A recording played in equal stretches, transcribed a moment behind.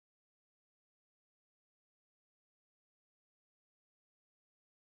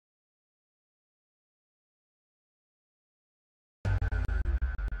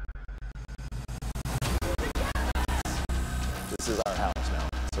this is our house now.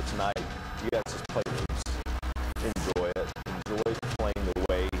 So tonight, you guys just play loose. Enjoy it. Enjoy playing the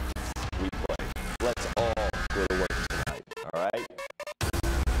way we play. Let's all go to work tonight, all right?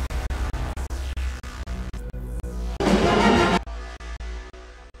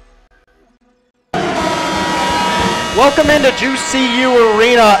 Welcome into Juice CU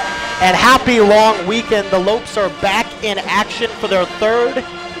Arena and happy long weekend. The Lopes are back in action for their third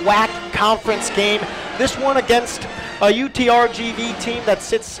WAC conference game. This one against a UTRGV team that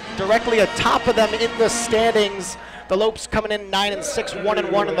sits directly atop of them in the standings. The Lopes coming in 9-6,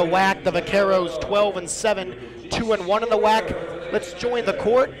 1-1 in the WAC. The Vaqueros 12-7, 2-1 in the WAC. Let's join the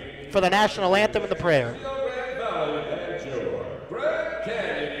court for the national anthem and the prayer.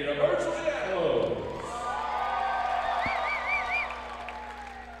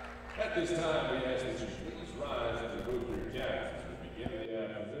 At this time, we ask that you please rise and remove your caps as we begin the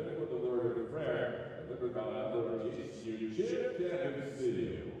afternoon with the word of prayer. Delivered by our Lord Jesus, you should have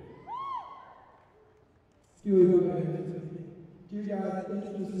city. Dear God, thank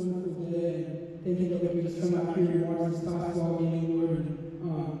you for this wonderful day. Thank you that we just come out here and watch this basketball game, Lord,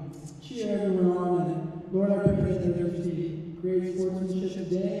 and cheer everyone on. And Lord, I pray that there's the great sportsmanship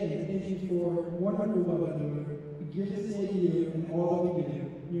today. And thank you for wonderful weather, Lord. We give this day to you and all that we do.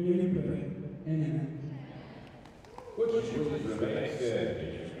 In your name we pray. Amen. Would you please remain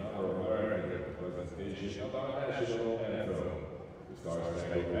standing in honor of America, the presentation of our national anthem. The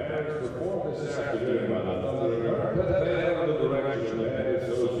Star-Spangled Banner is performed this afternoon by the Thundering Herd, led under the direction of Head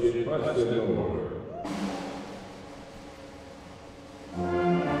Associate Preston Moore.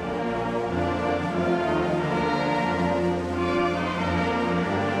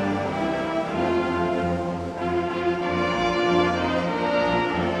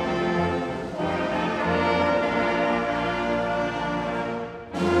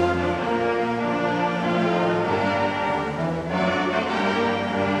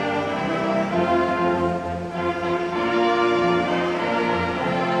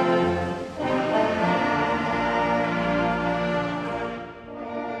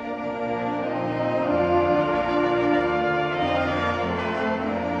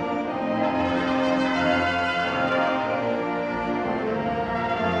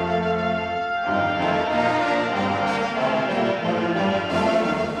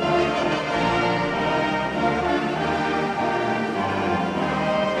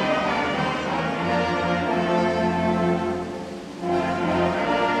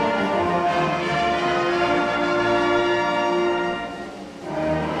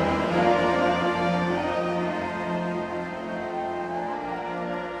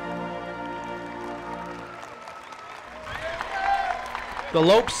 The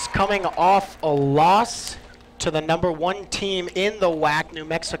Lopes coming off a loss to the #1 team in the WAC, New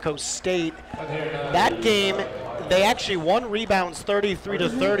Mexico State. That game, they actually won rebounds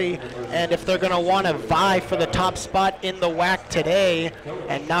 33-30, and if they're going to want to vie for the top spot in the WAC today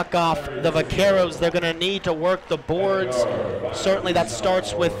and knock off the Vaqueros, they're going to need to work the boards. Certainly that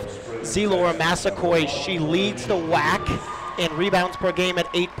starts with Zelora Massacoy. She leads the WAC in rebounds per game at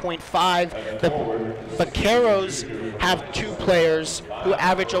 8.5. The Vaqueros have 2 players who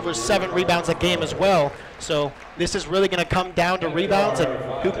average over 7 rebounds a game as well. So this is really going to come down to rebounds and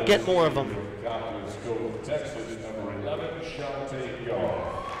who can get more of them.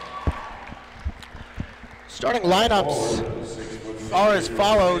 Starting lineups are as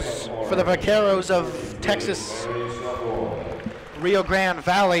follows for the Vaqueros of Texas, Rio Grande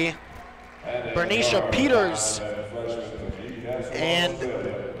Valley. Bernicia Peters and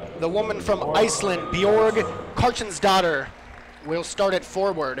the woman from Iceland, Bjorg Karchensdottir, will start at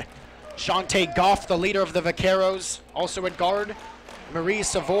forward. Shantae Goff, the leader of the Vaqueros, also at guard. Marie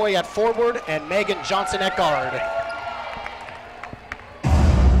Savoy at forward, and Megan Johnson at guard.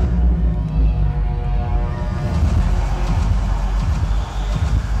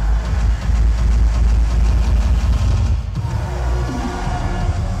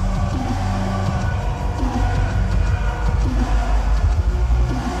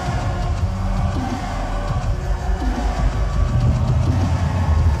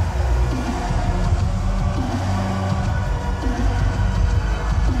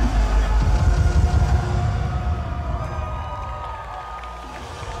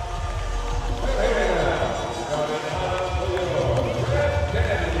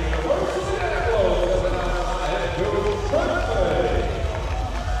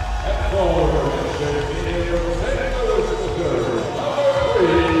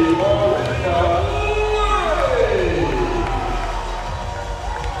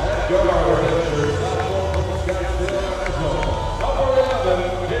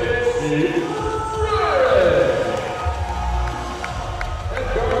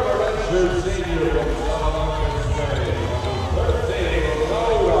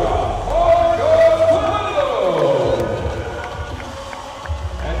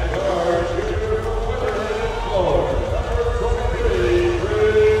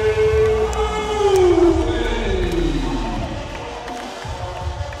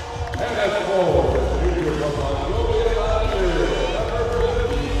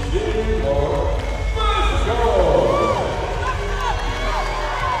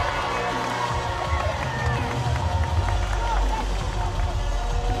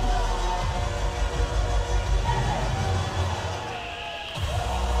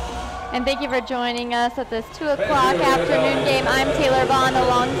 and thank you for joining us at this 2 o'clock afternoon game. I'm Taylor Vaughn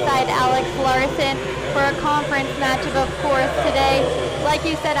alongside Alex Larson for a conference matchup, of course, today. Like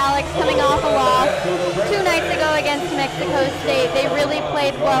you said, Alex, coming off a loss 2 nights ago against New Mexico State. They really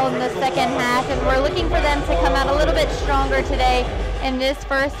played well in the second half, and we're looking for them to come out a little bit stronger today in this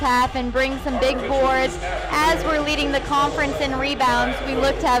first half and bring some big boards. As we're leading the conference in rebounds, we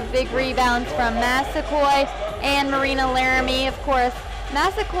look to have big rebounds from Massaquoi and Marina Laramie. Of course,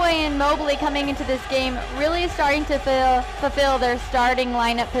 Massaquoi and Mobley coming into this game really starting to fulfill their starting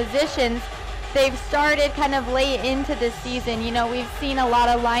lineup positions. They've started kind of late into this season. You know, we've seen a lot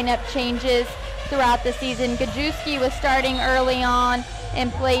of lineup changes throughout the season. Gajewski was starting early on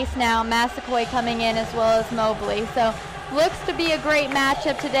in place now. Massaquoi coming in as well as Mobley. So looks to be a great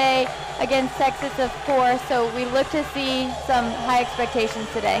matchup today against Texas, of course. So we look to see some high expectations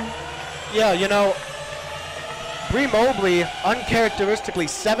today. Yeah, you know, Bree Mobley, uncharacteristically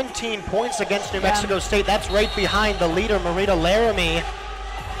 17 points against New Mexico State. That's right behind the leader, Marina Laramie.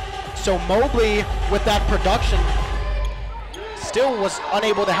 So Mobley, with that production, still was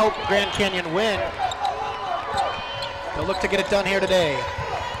unable to help Grand Canyon win. They'll look to get it done here today.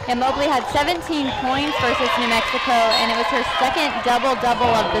 And Mobley had 17 points versus New Mexico, and it was her second double-double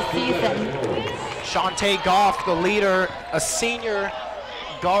of the season. Shantae Goff, the leader, a senior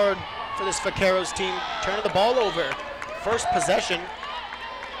guard for this Vaqueros team, turning the ball over. First possession,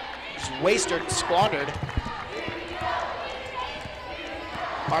 just wasted and squandered.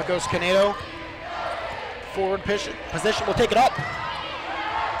 Marcos Canedo, forward position, will take it up.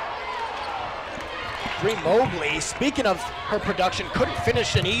 Bree Mobley, speaking of her production, couldn't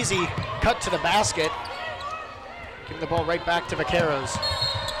finish an easy cut to the basket. Giving the ball right back to Vaqueros.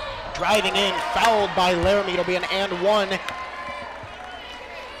 Driving in, fouled by Laramie. It'll be an and one.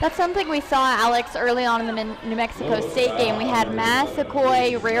 That's something we saw, Alex, early on in the New Mexico State game. We had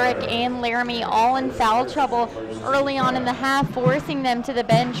Massaquoi, Rarick, and Laramie all in foul trouble early on in the half, forcing them to the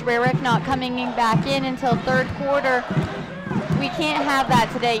bench. Rarick not coming back in until third quarter. We can't have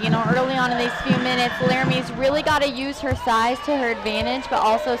that today. You know, early on in these few minutes, Laramie's really got to use her size to her advantage, but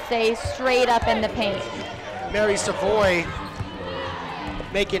also stay straight up in the paint. Mary Savoy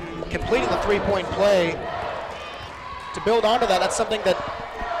completing the three-point play. To build onto that, that's something that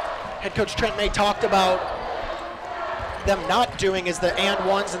head coach Trent May talked about them not doing, is the and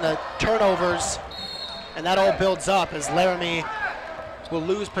ones and the turnovers, and that all builds up as Laramie will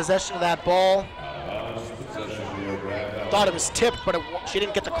lose possession of that ball. Thought it was tipped, but she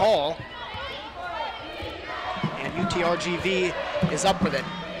didn't get the call. And UTRGV is up with it.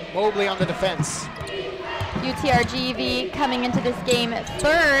 Mobley on the defense. UTRGV coming into this game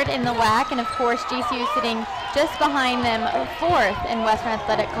third in the WAC, and of course GCU sitting just behind them, fourth in Western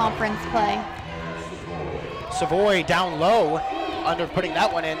Athletic Conference play. Savoy down low, under putting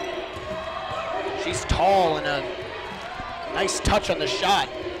that one in. She's tall and a nice touch on the shot.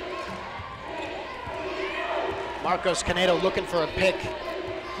 Marcos Canedo looking for a pick,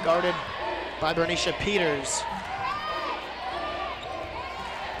 guarded by Bernicia Peters.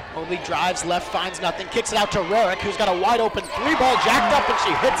 Mobley drives left, finds nothing, kicks it out to Rarick, who's got a wide open three ball jacked up, and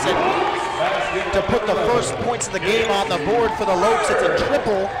she hits it to put the first points of the game on the board for the Lopes. It's a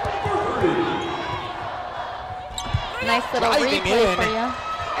triple. Nice little replay for you.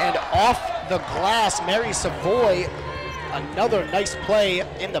 And off the glass, Mary Savoy, another nice play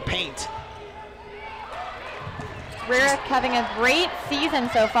in the paint. Rarick having a great season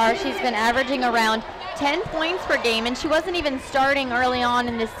so far. She's been averaging around 10 points per game, and she wasn't even starting early on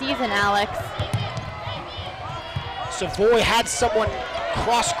in this season, Alex. Savoy had someone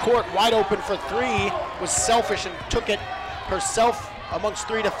cross court wide open for three, was selfish and took it herself amongst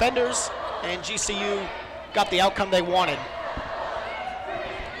three defenders, and GCU got the outcome they wanted.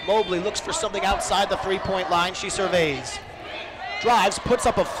 Mobley looks for something outside the three-point line. She surveys. Drives, puts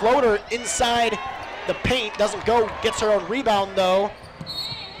up a floater inside the paint, doesn't go, gets her own rebound though,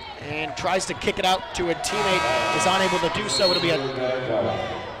 and tries to kick it out to a teammate, is unable to do so. It'll be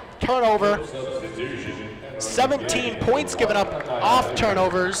a turnover. 17 points given up off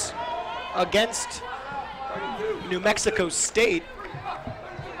turnovers against New Mexico State.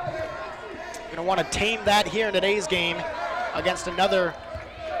 Gonna want to tame that here in today's game against another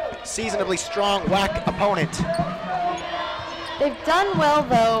seasonably strong WAC opponent. They've done well,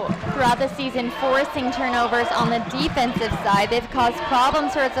 though, throughout the season, forcing turnovers on the defensive side. They've caused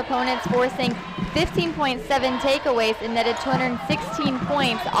problems for its opponents, forcing 15.7 takeaways and netted 216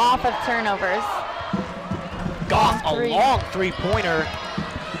 points off of turnovers. Goff, a long three-pointer.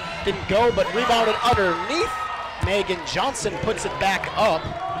 Didn't go, but rebounded underneath. Megan Johnson puts it back up.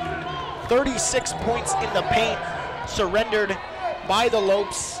 36 points in the paint, surrendered by the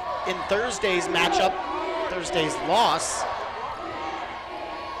Lopes in Thursday's matchup, Thursday's loss.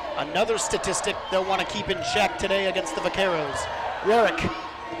 Another statistic they'll want to keep in check today against the Vaqueros. Rarick,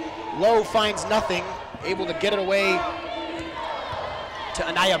 low, finds nothing, able to get it away to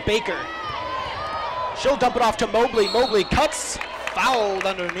Anaya Baker. She'll dump it off to Mobley. Mobley cuts, fouled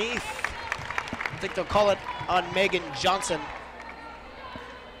underneath. I think they'll call it on Megan Johnson.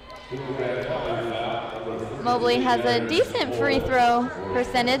 Mobley has a decent free throw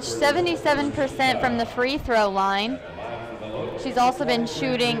percentage, 77% from the free throw line. She's also been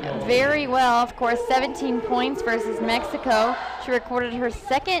shooting very well, of course, 17 points versus Mexico. She recorded her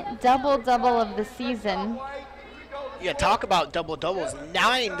second double-double of the season. Yeah, talk about double-doubles.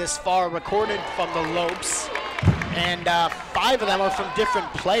 9 this far recorded from the Lopes, and 5 of them are from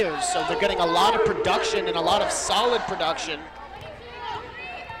different players, so they're getting a lot of production and a lot of solid production.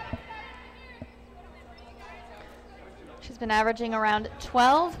 She's been averaging around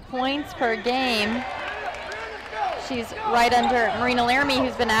 12 points per game. She's right under Marina Laramie,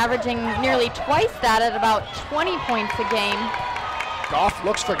 who's been averaging nearly twice that at about 20 points a game. Goff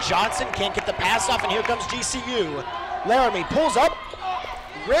looks for Johnson, can't get the pass off, and here comes GCU. Laramie pulls up,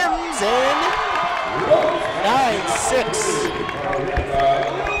 rims in,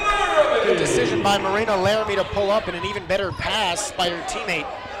 9-6. Good decision by Marina Laramie to pull up, and an even better pass by her teammate.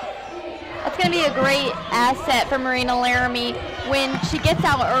 That's going to be a great asset for Marina Laramie. When she gets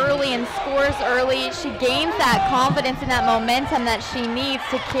out early and scores early, she gains that confidence and that momentum that she needs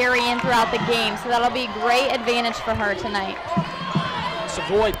to carry in throughout the game. So that'll be great advantage for her tonight.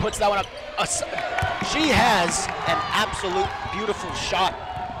 Savoy puts that one up. She has an absolute beautiful shot.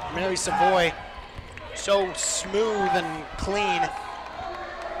 Mary Savoy, so smooth and clean.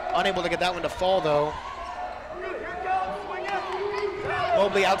 Unable to get that one to fall though.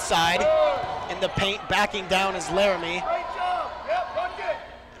 Mobley outside in the paint, backing down is Laramie.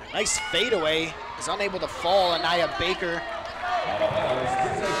 Nice fadeaway, is unable to fall. Anaya Baker.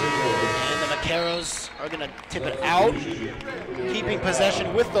 And the Vaqueros are going to tip it out, keeping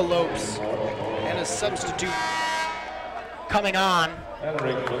possession with the Lopes. And a substitute coming on.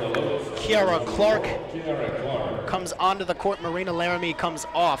 Kiara Clark comes onto the court. Marina Laramie comes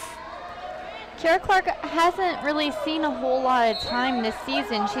off. Kiara Clark hasn't really seen a whole lot of time this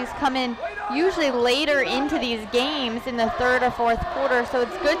season. She's come in usually later into these games in the third or fourth quarter, so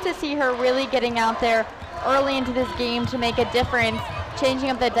it's good to see her really getting out there early into this game to make a difference,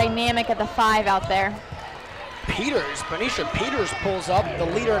 changing up the dynamic at the 5 out there. Bernicia Peters pulls up, the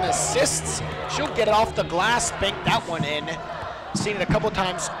leader in assists. She'll get it off the glass, bank that one in. Seen it a couple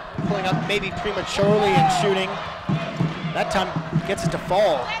times, pulling up maybe prematurely and shooting. That time gets it to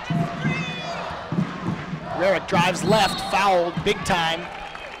fall. Rarick drives left, fouled big time.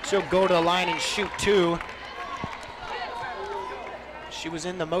 She'll go to the line and shoot 2. She was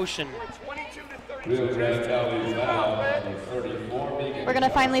in the motion. We're going to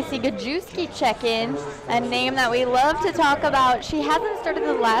finally see Gajewski check in, a name that we love to talk about. She hasn't started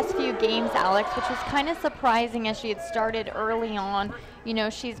the last few games, Alex, which was kind of surprising as she had started early on. You know,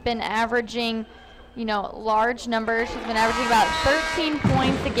 she's been averaging, you know, large numbers. She's been averaging about 13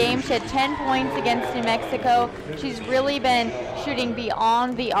 points a game. She had 10 points against New Mexico. She's really been shooting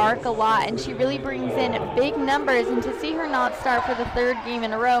beyond the arc a lot, and she really brings in big numbers. And to see her not start for the 3rd game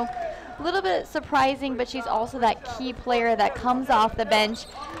in a row, a little bit surprising, but she's also that key player that comes off the bench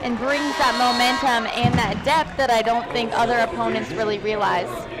and brings that momentum and that depth that I don't think other opponents really realize.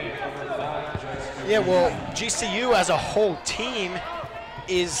 Yeah, well, GCU as a whole team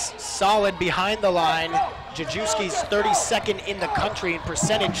is solid behind the line. Jajewski's 32nd in the country in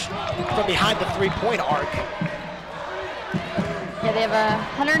percentage from behind the 3-point arc. Yeah, they have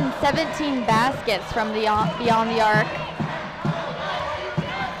 117 baskets from beyond the arc,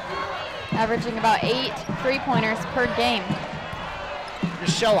 averaging about 8 3-pointers per game.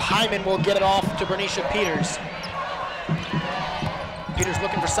 Michelle Hyman will get it off to Bernicia Peters. Peters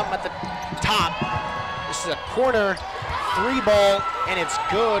looking for something at the top. This is a corner 3-ball, and it's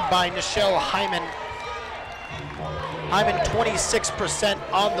good by Michelle Hyman. Hyman 26%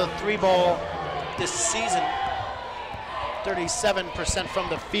 on the 3-ball this season, 37% from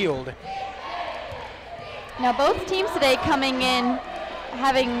the field. Now both teams today coming in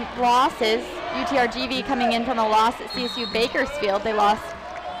having losses. UTRGV coming in from a loss at CSU Bakersfield. They lost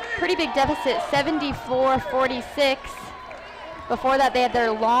pretty big deficit, 74-46. Before that, they had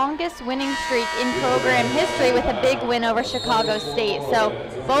their longest winning streak in program history with a big win over Chicago State. So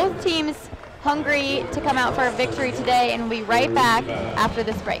both teams hungry to come out for a victory today, and we'll be right back after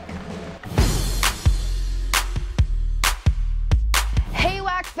this break. Hey,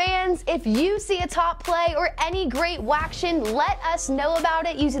 WAC fans. If you see a top play or any great WACtion, let us know about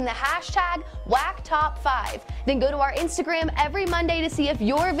it using the hashtag WACTop5. Then go to our Instagram every Monday to see if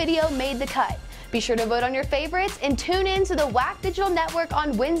your video made the cut. Be sure to vote on your favorites and tune in to the WAC Digital Network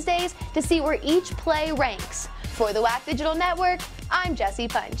on Wednesdays to see where each play ranks. For the WAC Digital Network, I'm Jessie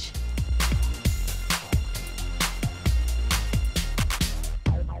Punch.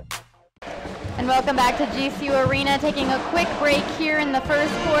 And welcome back to GCU Arena. Taking a quick break here in the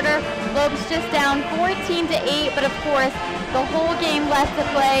first quarter. Lopes just down 14-8, but of course, the whole game left to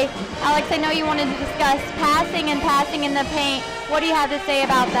play. Alex, I know you wanted to discuss passing in the paint. What do you have to say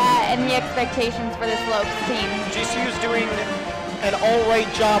about that and the expectations for this Lopes team? GCU's doing an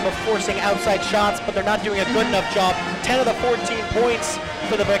all-right job of forcing outside shots, but they're not doing a good enough job. 10 of the 14 points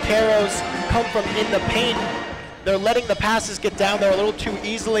for the Vaqueros come from in the paint. They're letting the passes get down there a little too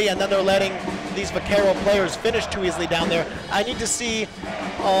easily, and then they're letting these Vaquero players finish too easily down there. I need to see,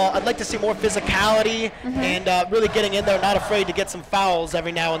 I'd like to see more physicality and really getting in there, not afraid to get some fouls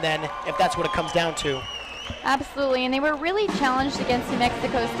every now and then, if that's what it comes down to. Absolutely, and they were really challenged against New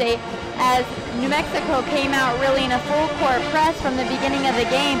Mexico State as New Mexico came out really in a full court press from the beginning of the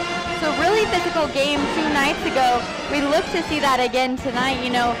game. So really physical game 2 nights ago. We look to see that again tonight,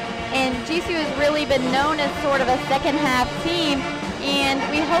 you know, and GCU has really been known as sort of a second half team, and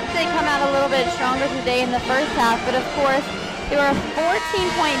we hope they come out a little bit stronger today in the first half, but of course, they were a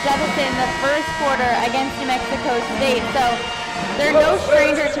 14-point deficit in the first quarter against New Mexico State, so they're no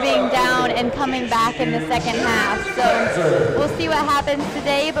stranger to being down and coming back in the second half. So we'll see what happens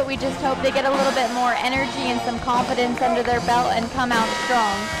today, but we just hope they get a little bit more energy and some confidence under their belt and come out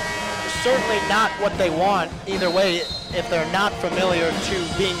strong. Certainly not what they want either way if they're not familiar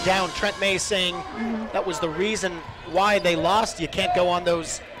to being down. Trent May saying that was the reason why they lost. You can't go on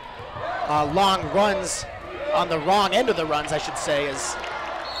those long runs, on the wrong end of the runs, I should say, as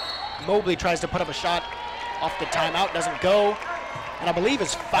Mobley tries to put up a shot off the timeout, doesn't go, and I believe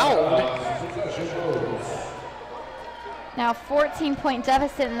is fouled. Now 14-point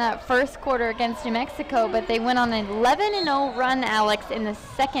deficit in that first quarter against New Mexico, but they went on an 11-0 run, Alex, in the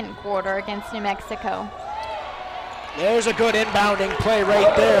second quarter against New Mexico. There's a good inbounding play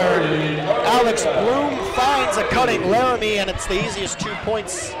right there. Alex Bloom finds a cutting Laramie, and it's the easiest 2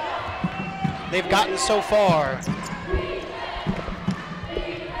 points they've gotten so far.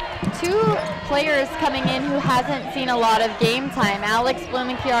 2 players coming in who hasn't seen a lot of game time. Alex Bloom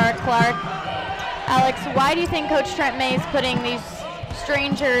and Kiara Clark. Alex, why do you think Coach Trent May is putting these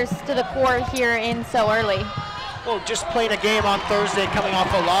strangers to the court here in so early? Well, just playing a game on Thursday, coming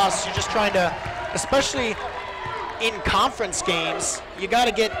off a loss, you're just trying to, especially in conference games, you got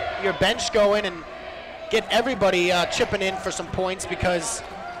to get your bench going and get everybody chipping in for some points, because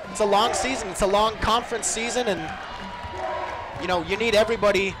it's a long season, it's a long conference season, and you know, you need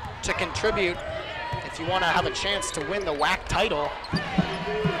everybody to contribute if you want to have a chance to win the WAC title.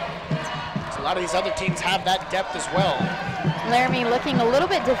 So a lot of these other teams have that depth as well. Laramie looking a little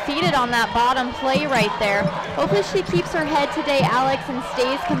bit defeated on that bottom play right there. Hopefully she keeps her head today, Alex, and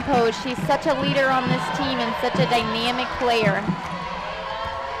stays composed. She's such a leader on this team and such a dynamic player.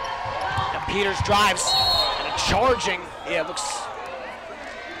 Now Peters drives and a charging. Yeah, it looks,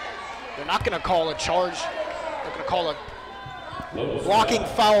 they're not going to call a charge. They're going to call a blocking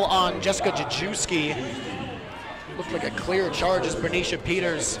foul on Jessica Jajewski. Looked like a clear charge as Bernicia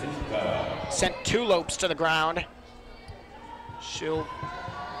Peters sent 2 Lopes to the ground. She'll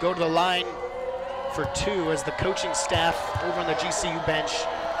go to the line for 2 as the coaching staff over on the GCU bench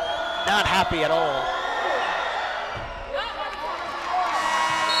not happy at all.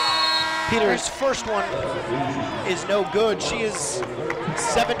 Peters' first one is no good. She is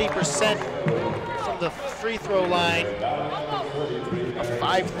 70% from the free throw line. A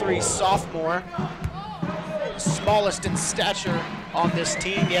 5'3" sophomore, smallest in stature on this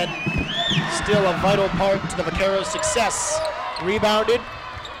team, yet still a vital part to the Vaqueros' success. Rebounded,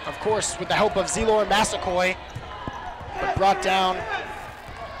 of course, with the help of Zelor Massacoy, but brought down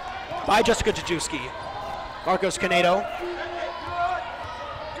by Jessica Jajewski. Marcos Canedo.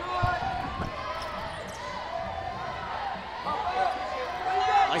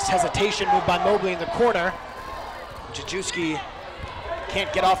 Nice hesitation move by Mobley in the corner. Jajewski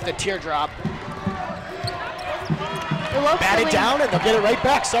can't get off the teardrop. Batted down, and they'll get it right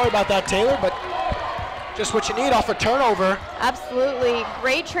back. Sorry about that, Taylor, but just what you need off a turnover. Absolutely.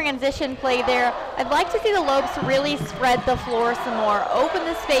 Great transition play there. I'd like to see the Lopes really spread the floor some more. Open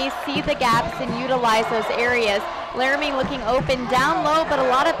the space, see the gaps, and utilize those areas. Laramie looking open down low, but a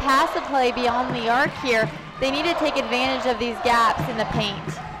lot of passive play beyond the arc here. They need to take advantage of these gaps in the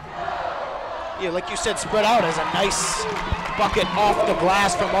paint. yeah, like you said, spread out as a nice bucket off the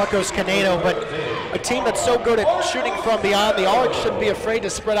glass from Marcos Canedo, but a team that's so good at shooting from beyond the arc shouldn't be afraid to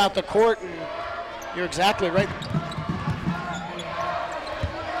spread out the court, and you're exactly right.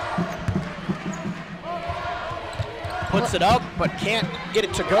 Puts it up, but can't get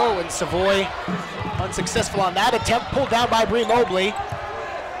it to go, and Savoy unsuccessful on that attempt, pulled down by Bree Mobley.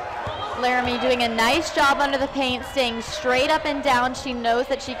 Laramie doing a nice job under the paint, staying straight up and down. She knows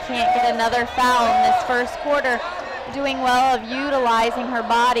that she can't get another foul in this first quarter. Doing well of utilizing her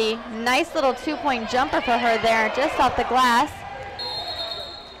body. Nice little two-point jumper for her there, just off the glass.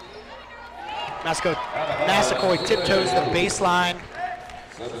 Massaquoi tiptoes the baseline,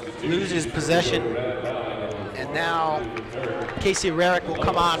 loses possession, and now Casey Rarick will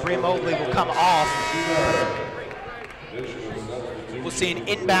come on, Bree Mobley will come off. We'll see an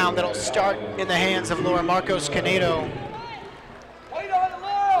inbound that'll start in the hands of Laura Marcos Canedo.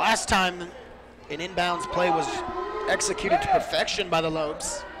 Last time an inbounds play was executed to perfection by the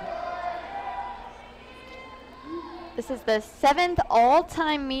Lopes. This is the 7th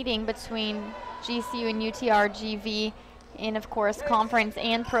all-time meeting between GCU and UTRGV in, of course, conference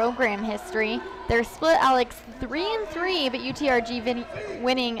and program history. They're split, Alex, 3-3, but UTRGV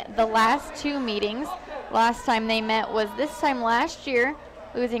winning the last 2 meetings. Last time they met was this time last year,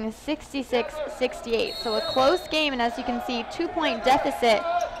 losing 66-68. So a close game, and as you can see, 2-point deficit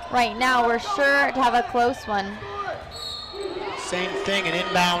right now. We're sure to have a close one. Same thing, an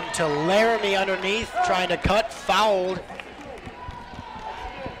inbound to Laramie underneath, trying to cut, fouled.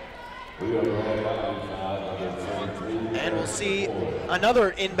 And we'll see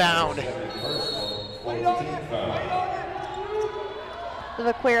another inbound. The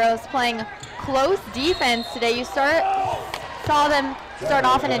Vaqueros playing close defense today. You saw them start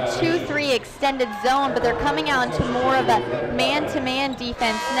off in a 2-3 extended zone, but they're coming out into more of a man-to-man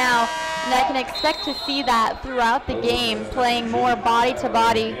defense now. And I can expect to see that throughout the game, playing more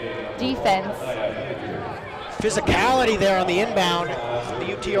body-to-body defense. Physicality there on the inbound. The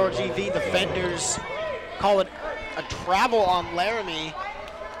UTRGV defenders call it a travel on Laramie.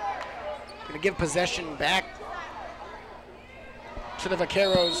 Going to give possession back to the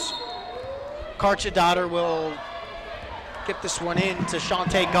Vaqueros. Karchadottir will get this one in to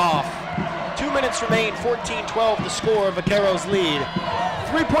Shantae Goff. 2 minutes remain, 14-12 the score, Vaqueros lead.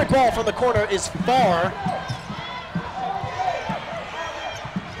 3-point ball from the corner is far.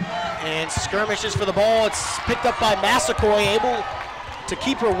 And skirmishes for the ball. It's picked up by Massaquoi, able to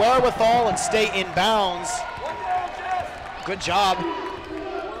keep her wherewithal and stay in bounds. Good job.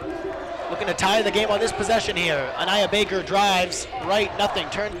 Looking to tie the game on this possession here. Anaya Baker drives right, nothing,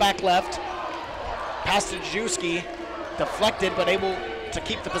 turns back left. Pass to Jewski, deflected but able to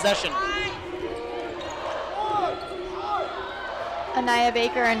keep the possession. Anaya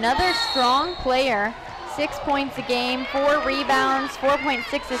Baker, another strong player. 6 points a game, 4 rebounds, 4.6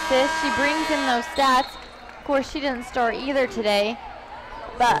 assists. She brings in those stats. Of course, she didn't start either today.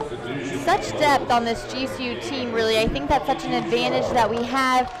 But such depth on this GCU team, really. I think that's such an advantage that we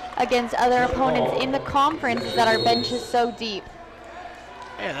have against other opponents in the conference, is that our bench is so deep.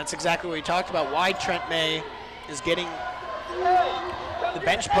 Yeah, that's exactly what we talked about, why Trent May is getting the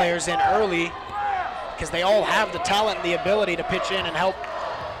bench players in early, because they all have the talent and the ability to pitch in and help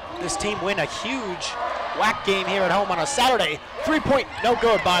this team win a huge WAC game here at home on a Saturday. 3-point, no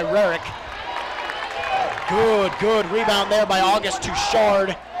good by Rarick. Good rebound there by August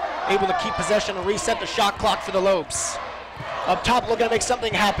Touchard. Able to keep possession and reset the shot clock for the Lopes. Up top, looking to make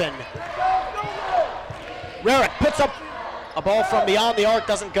something happen. Rarick puts up a ball from beyond the arc,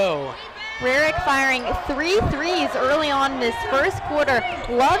 doesn't go. Rarick firing 3 threes early on in this first quarter.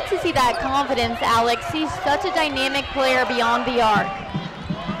 Love to see that confidence, Alex. He's such a dynamic player beyond the arc.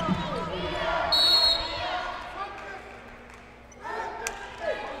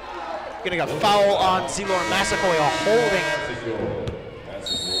 Getting a foul on Zelor Massaquoi, a holding.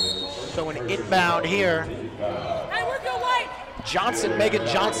 So an inbound here. Megan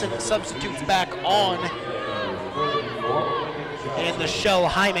Johnson substitutes back on. And the shell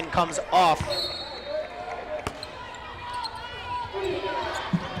Hyman comes off.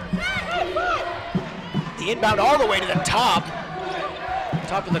 The inbound all the way to the top.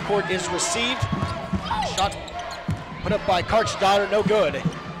 Top of the court is received. Shot put up by Karchadottir, no good.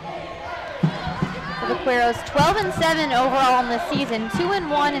 The Vaqueros 12-7 overall in the season,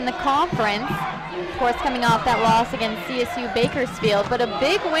 2-1 in the conference. Of course, coming off that loss against CSU Bakersfield, but a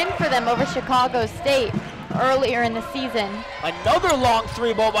big win for them over Chicago State earlier in the season. Another long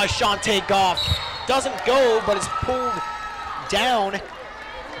 3 ball by Shantae Goff. Doesn't go, but is pulled down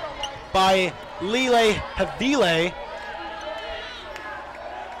by Lile Havile.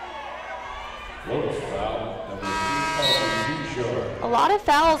 A lot of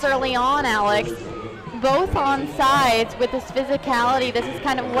fouls early on, Alex. Both on sides with this physicality. This is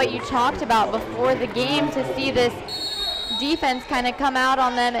kind of what you talked about before the game, to see this defense kind of come out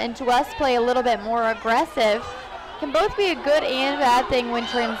on them and to us play a little bit more aggressive. Can both be a good and bad thing when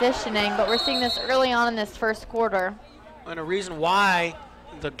transitioning, but we're seeing this early on in this first quarter. And a reason why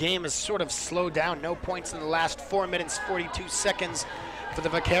the game is sort of slowed down. No points in the last 4 minutes, 42 seconds for the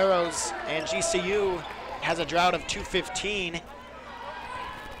Vaqueros, and GCU has a drought of 2:15.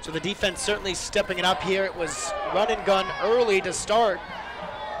 So the defense certainly stepping it up here. It was run and gun early to start.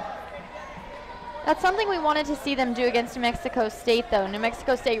 That's something we wanted to see them do against New Mexico State, though. New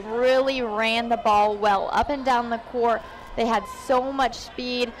Mexico State really ran the ball well up and down the court. They had so much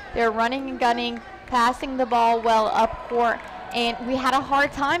speed. They were running and gunning, passing the ball well up court, and we had a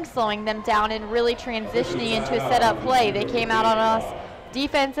hard time slowing them down and really transitioning into a setup play. They came out on us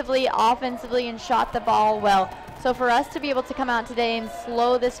defensively, offensively, and shot the ball well. So for us to be able to come out today and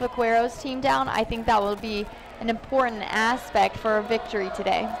slow this Vaqueros team down, I think that will be an important aspect for a victory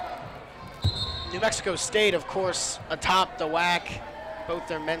today. New Mexico State, of course, atop the WAC, both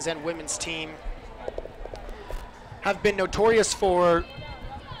their men's and women's team, have been notorious for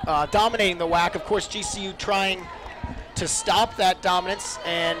dominating the WAC. Of course, GCU trying to stop that dominance,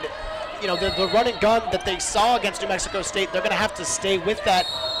 and you know, the run and gun that they saw against New Mexico State, they're going to have to stay with that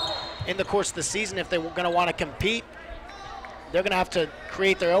in the course of the season if they're going to want to compete. They're going to have to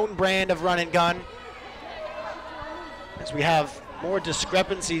create their own brand of run and gun, as we have more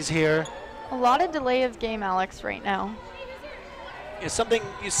discrepancies here. A lot of delay of game, Alex, right now. It's something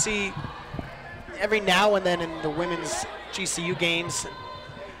you see every now and then in the women's GCU games.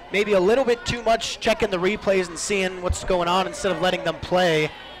 Maybe a little bit too much checking the replays and seeing what's going on instead of letting them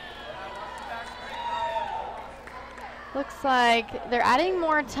play. Looks like they're adding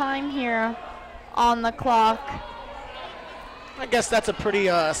more time here on the clock. I guess that's a pretty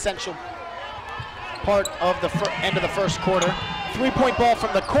essential part of the end of the first quarter. Three-point ball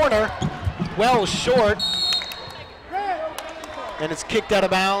from the corner, well short, and it's kicked out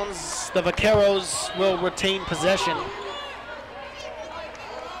of bounds. The Vaqueros will retain possession.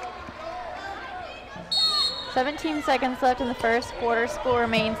 17 seconds left in the first quarter. Score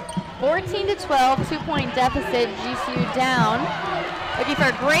remains 14-12, 2-point deficit. GCU down. Looking for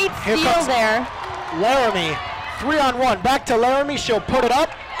a great steal there. Laramie, 3-on-1. Back to Laramie. She'll put it up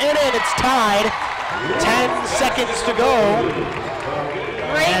and in. It's tied. 10 seconds to go.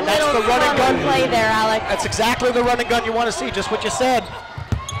 Great And that's little the run and gun play there, Alex. That's exactly the run and gun you want to see. Just what you said.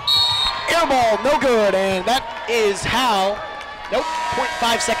 Air ball, no good. And that is how. Nope.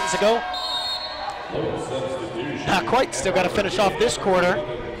 0.5 seconds to go. Not quite, still got to finish off this quarter.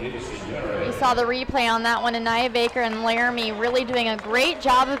 You saw the replay on that one, and Nia Baker and Laramie really doing a great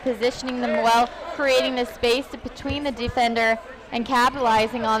job of positioning them well, creating the space between the defender and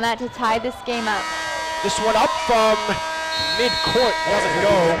capitalizing on that to tie this game up. This one up from mid-court, doesn't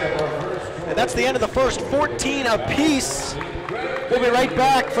go. And that's the end of the first, 14 apiece. We'll be right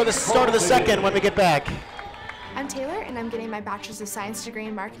back for the start of the second when we get back. I'm Taylor, and I'm getting my Bachelor's of Science degree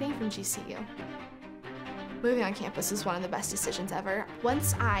in marketing from GCU. Moving on campus was one of the best decisions ever.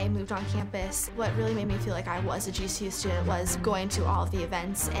 Once I moved on campus, what really made me feel like I was a GCU student was going to all of the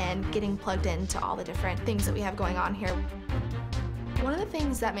events and getting plugged into all the different things that we have going on here. One of the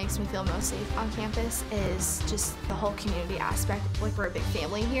things that makes me feel most safe on campus is just the whole community aspect. Like, we're a big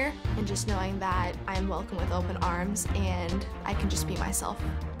family here, and just knowing that I'm welcome with open arms and I can just be myself.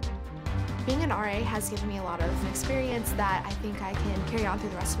 Being an RA has given me a lot of experience that I think I can carry on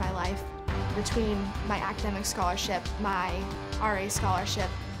through the rest of my life. Between my academic scholarship, my RA scholarship,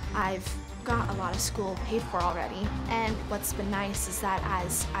 I've got a lot of school paid for already. And what's been nice is that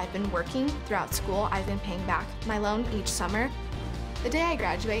as I've been working throughout school, I've been paying back my loan each summer. The day I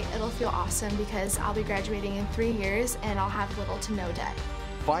graduate, it'll feel awesome because I'll be graduating in 3 years and I'll have little to no debt.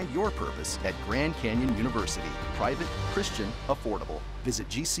 Find your purpose at Grand Canyon University. Private, Christian, affordable. Visit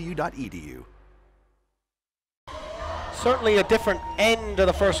gcu.edu. Certainly a different end of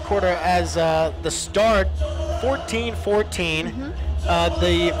the first quarter as the start, 14-14.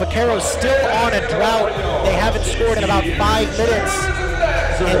 The Vaqueros still on a drought. They haven't scored in about 5 minutes,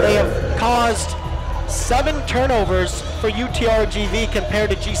 and they have caused 7 turnovers for UTRGV compared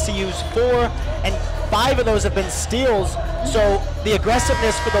to GCU's 4, and 5 of those have been steals. So the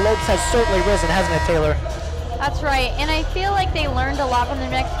aggressiveness for the Lopes has certainly risen, hasn't it, Taylor? That's right, and I feel like they learned a lot from the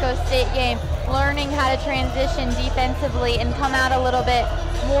New Mexico State game, learning how to transition defensively and come out a little bit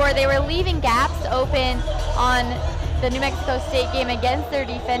more. They were leaving gaps open on the New Mexico State game against their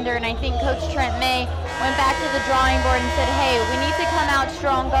defender, and I think Coach Trent May went back to the drawing board and said, hey, we need to come out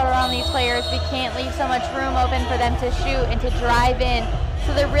strong around these players. We can't leave so much room open for them to shoot and to drive in.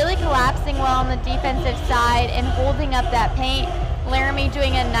 So they're really collapsing well on the defensive side and holding up that paint. Laramie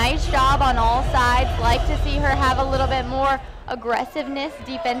doing a nice job on all sides. Like to see her have a little bit more aggressiveness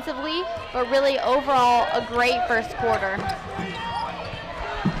defensively, but really overall a great first quarter.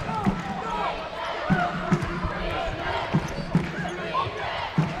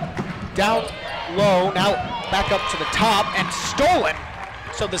 Down low, now back up to the top and stolen.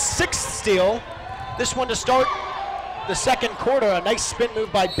 So the 6th steal. This one to start the second quarter. A nice spin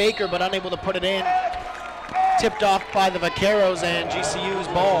move by Baker, but unable to put it in. Tipped off by the Vaqueros and GCU's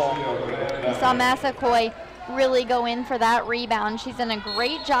ball. We saw Massacoy really go in for that rebound. She's done a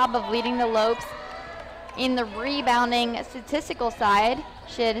great job of leading the Lopes in the rebounding statistical side.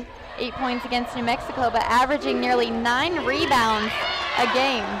 She had 8 points against New Mexico, but averaging nearly 9 rebounds a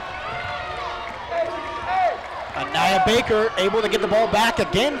game. Anaya Baker able to get the ball back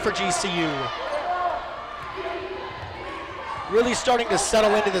again for GCU. Really starting to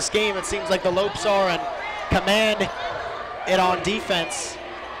settle into this game. It seems like the Lopes are and command it on defense.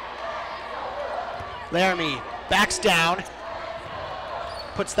 Laramie backs down,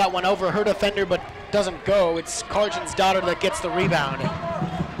 puts that one over her defender, but doesn't go. It's Carjan's daughter that gets the rebound.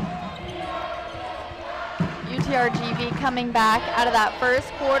 UTRGV coming back out of that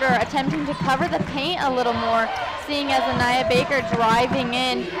first quarter, attempting to cover the paint a little more, seeing as Anaya Baker driving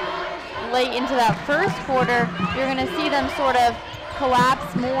in late into that first quarter, you're going to see them sort of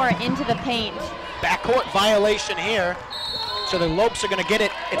collapse more into the paint. Backcourt violation here, so the Lopes are going to get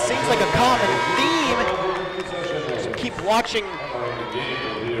it. It seems like a common theme. So keep watching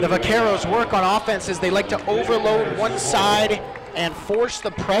the Vaqueros work on offenses. They like to overload one side and force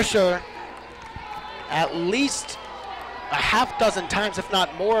the pressure at least a half dozen times, if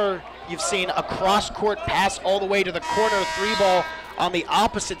not more. You've seen a cross-court pass all the way to the corner 3 ball on the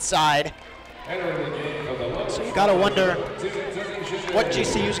opposite side. So you gotta wonder what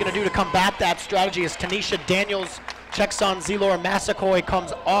GCU is gonna do to combat that strategy as Tanisha Daniels checks on Zelor Massacoy,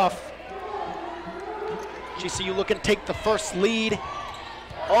 comes off. GCU looking to take the first lead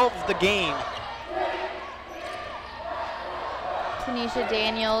of the game. Tanisha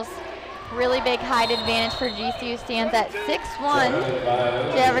Daniels, really big height advantage for GCU, stands at 6'1".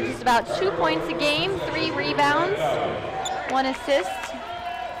 She averages about 2 points a game, 3 rebounds, 1 assist.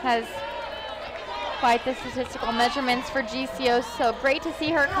 Has quite the statistical measurements for GCU, so great to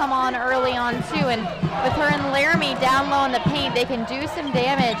see her come on early on too. And with her and Laramie down low in the paint, they can do some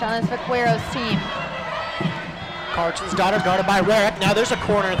damage on this Vaqueros team. Carjan's daughter guarded by Rarick. Now there's a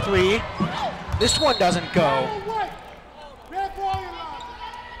corner 3. This one doesn't go.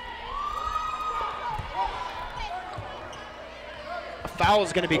 A foul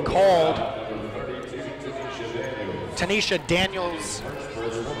is going to be called. Tanisha Daniels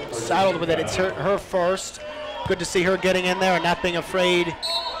saddled with it. It's her first. Good to see her getting in there and not being afraid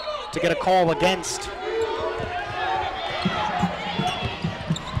to get a call against.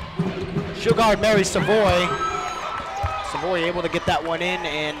 She'll guard Mary Savoy. Savoy able to get that one in,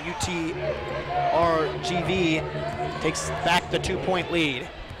 and UTRGV takes back the 2-point lead. It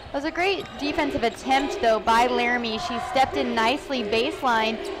was a great defensive attempt, though, by Laramie. She stepped in nicely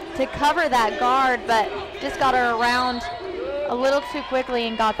baseline to cover that guard, but just got her around a little too quickly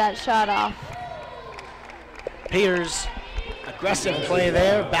and got that shot off. Peters, aggressive play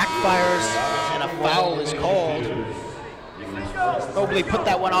there, backfires, and a foul is called. Mobley put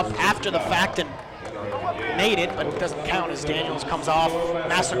that one off after the fact and made it, but it doesn't count as Daniels comes off.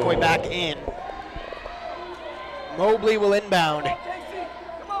 Massacoy back in. Mobley will inbound.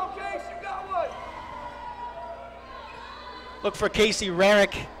 Look for Casey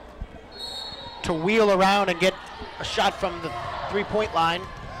Rarick to wheel around and get a shot from the 3-point line.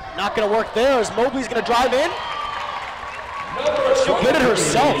 Not going to work there as Mobley's going to drive in. She'll get it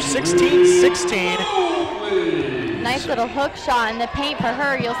herself, 16-16. Nice little hook shot in the paint for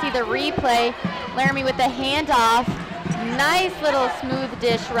her. You'll see the replay. Laramie with the handoff. Nice little smooth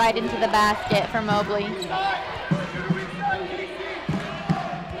dish right into the basket for Mobley.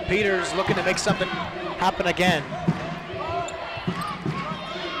 Peters looking to make something happen again.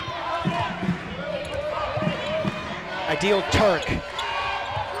 Ideal Turk.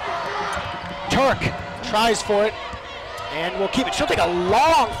 Turk tries for it and will keep it. She'll take a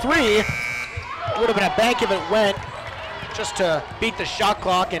long 3. Would have been a bank if it went, just to beat the shot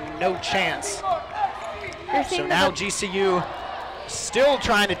clock and no chance. So now GCU still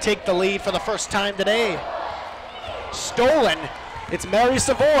trying to take the lead for the first time today. Stolen. It's Mary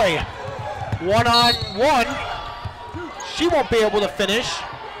Savoy. 1-on-1. She won't be able to finish,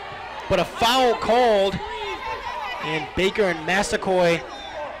 but a foul called. And Baker and Massaquoi,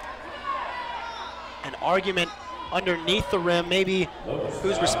 an argument underneath the rim, maybe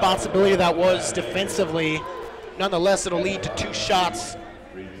whose responsibility that was defensively. Nonetheless, it'll lead to 2 shots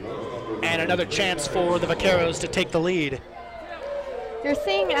and another chance for the Vaqueros to take the lead. You're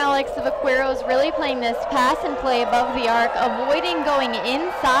seeing, Alex, the Vaqueros really playing this pass and play above the arc, avoiding going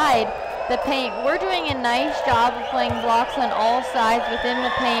inside the paint. We're doing a nice job of playing blocks on all sides within the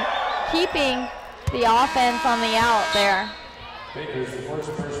paint, keeping the offense on the out there.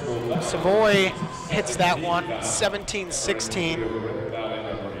 Savoy hits that one, 17-16.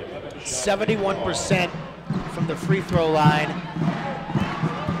 71% from the free throw line.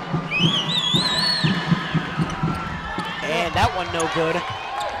 And that one no good.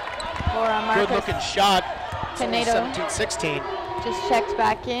 Good looking shot. Canedo 17-16. just checked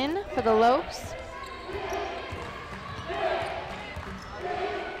back in for the Lopes.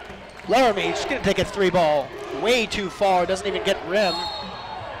 Laramie, she's gonna take a 3 ball way too far, doesn't even get rim.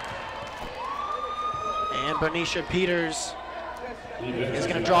 And Bernicia Peters is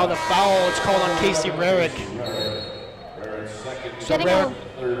gonna draw the foul. It's called on Casey Rarick. So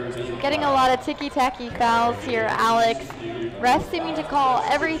Getting a lot of ticky-tacky fouls here, Alex. Refs seeming to call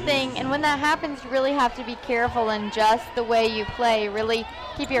everything, and when that happens, you really have to be careful in just the way you play. Really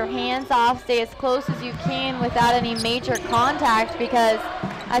keep your hands off, stay as close as you can without any major contact, because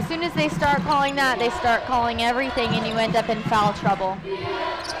as soon as they start calling that, they start calling everything, and you end up in foul trouble.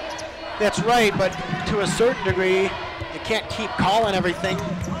 That's right, but to a certain degree, you can't keep calling everything.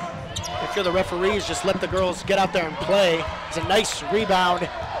 If you're the referees, just let the girls get out there and play. It's a nice rebound,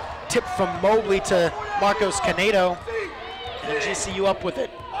 tip from Mobley to Marcos Canedo, and GCU up with it.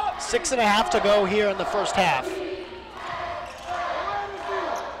 6.5 to go here in the first half.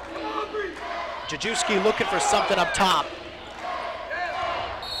 Jajewski looking for something up top.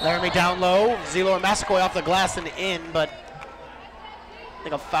 Laramie down low, Zelo and Massaquoi off the glass and in, but I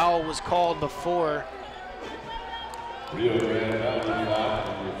think a foul was called before.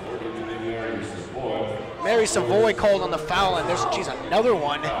 Mary Savoy called on the foul, and there's, geez, another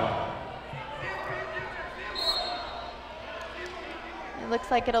one. It looks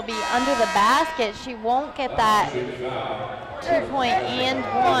like it'll be under the basket. She won't get that 2-point and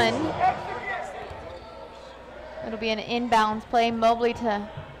 1. It'll be an inbounds play. Mobley to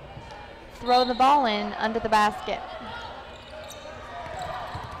throw the ball in under the basket.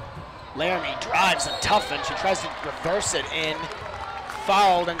 Laramie drives and toughens. She tries to reverse it in.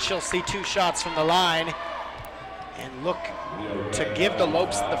 Fouled, and she'll see 2 shots from the line. And look to give the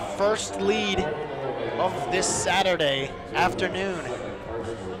Lopes the first lead of this Saturday afternoon.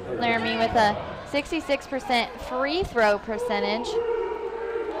 Laramie with a 66% free throw percentage.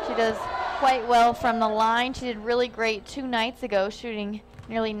 She does quite well from the line. She did really great 2 nights ago, shooting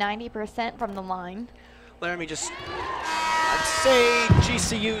nearly 90% from the line. Laramie just, I'd say,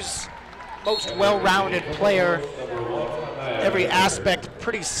 GCU's most well-rounded player. Every aspect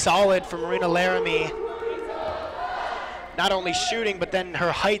pretty solid for Marina Laramie. Not only shooting, but then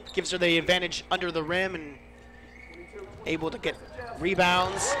her height gives her the advantage under the rim and able to get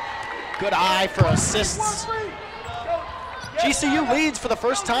rebounds. Good eye for assists. GCU leads for the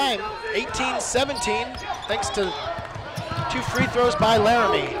first time, 18-17, thanks to 2 free throws by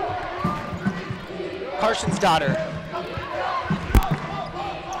Laramie. Carson's daughter.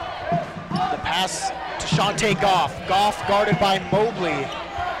 The pass to Shantae Goff. Goff guarded by Mobley.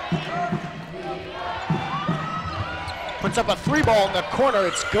 Puts up a 3 ball in the corner,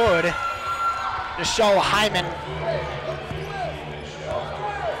 it's good. Nichelle Hyman.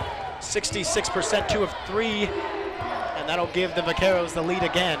 66%, 2 of 3. And that'll give the Vaqueros the lead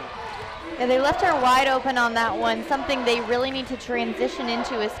again. Yeah, they left her wide open on that one. Something they really need to transition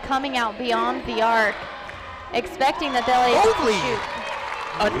into is coming out beyond the arc, expecting that they'll be able to shoot.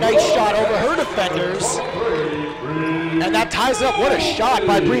 A nice shot over her defenders. And that ties up. What a shot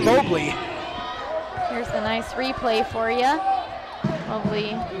by Bree Mobley. Here's the nice replay for you.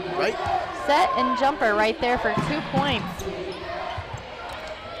 Mobley right. Set and jumper right there for 2 points.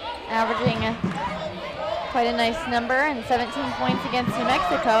 Averaging quite a nice number, and 17 points against New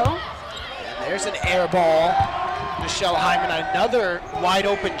Mexico. And there's an air ball. Nichelle Hyman, another wide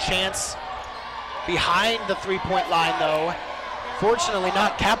open chance behind the 3-point line though. Fortunately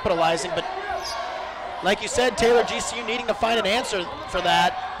not capitalizing, but like you said, Taylor, GCU needing to find an answer for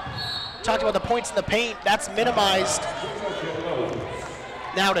that. Talked about the points in the paint, that's minimized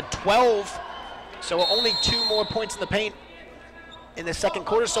now to 12. So only 2 more points in the paint in the second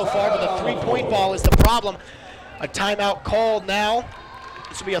quarter so far, but the 3-point ball is the problem. A timeout called now.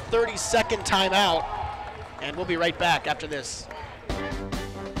 This will be a 30-second timeout. And we'll be right back after this.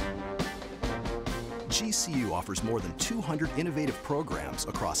 GCU offers more than 200 innovative programs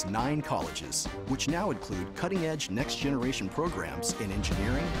across 9 colleges, which now include cutting-edge next-generation programs in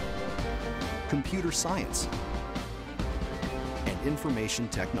engineering, computer science, and information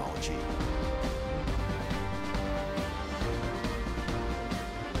technology.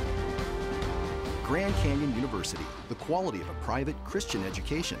 Grand Canyon University, the quality of a private Christian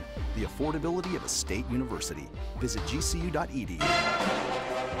education, the affordability of a state university. Visit gcu.edu.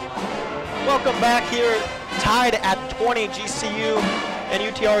 Welcome back here, tied at 20, GCU and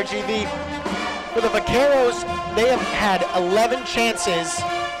UTRGV. For the Vaqueros, they have had 11 chances,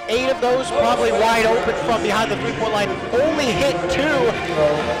 8 of those probably wide open from behind the three-point line, only hit 2.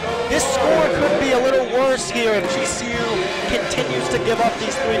 This score could be a little worse here if GCU continues to give up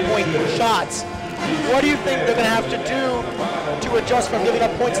these three-point shots. What do you think they're going to have to do to adjust from giving up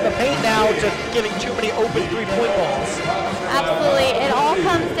points in the paint now to giving too many open three-point balls? Absolutely. It all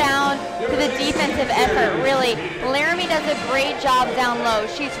comes down to the defensive effort, really. Laramie does a great job down low.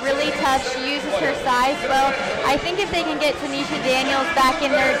 She's really tough. She uses her size well. I think if they can get Tanisha Daniels back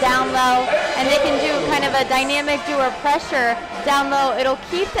in there down low and they can do kind of a dynamic duo pressure down low, it'll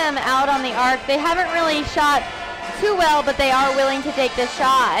keep them out on the arc. They haven't really shot too well, but they are willing to take the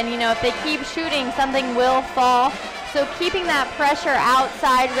shot. And, you know, if they keep shooting, something will fall. So keeping that pressure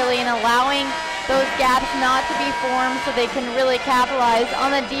outside really and allowing those gaps not to be formed so they can really capitalize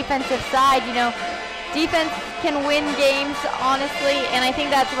on the defensive side. You know, defense can win games, honestly, and I think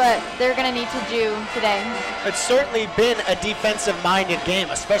that's what they're going to need to do today. It's certainly been a defensive-minded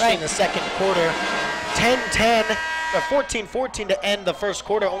game, especially in the second quarter. 10-10, or 14-14 to end the first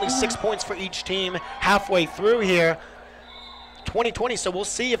quarter. Only 6 points for each team halfway through here. 20-20, so we'll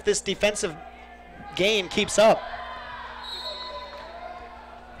see if this defensive game keeps up.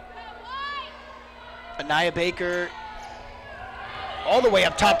 Anaya Baker all the way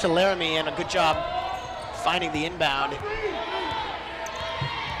up top to Laramie, and a good job finding the inbound.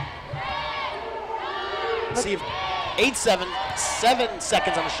 See if 7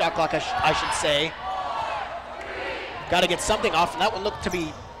 seconds on the shot clock, I should say. Got to get something off, and that one looked to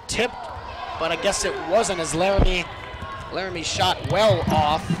be tipped, but I guess it wasn't, as Laramie shot well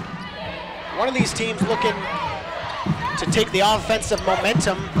off. One of these teams looking to take the offensive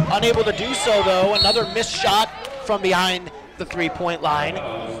momentum, unable to do so though. Another missed shot from behind the three-point line.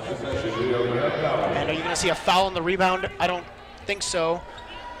 And are you going to see a foul on the rebound? I don't think so.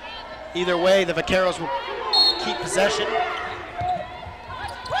 Either way, the Vaqueros will keep possession.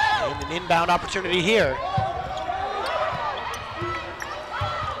 And an inbound opportunity here.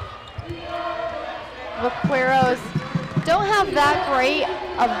 Vaqueros don't have that great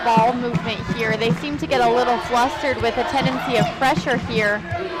of ball movement here. They seem to get a little flustered with a tendency of pressure here.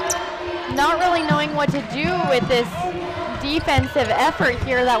 Not really knowing what to do with this defensive effort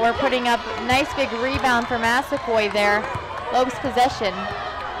here that we're putting up. Nice big rebound for Massaquoi there. Lopes possession.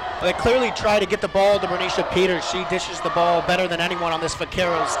 They clearly try to get the ball to Bernicia Peters. She dishes the ball better than anyone on this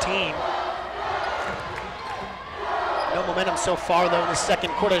Vaqueros team. No momentum so far though in the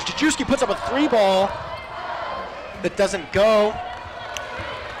second quarter. As Jajewski puts up a 3-ball that doesn't go.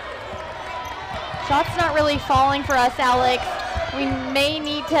 Shots not really falling for us, Alex. We may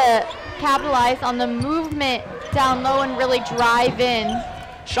need to capitalize on the movement down low and really drive in.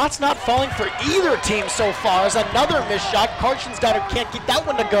 Shots not falling for either team so far. As another missed shot. Carson's can't get that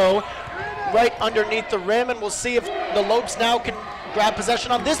one to go right underneath the rim, and we'll see if the Lopes now can grab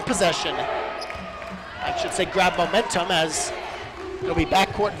possession on this possession. I should say grab momentum, as it'll be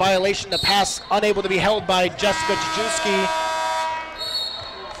backcourt violation. The pass unable to be held by Jessica Jajewski.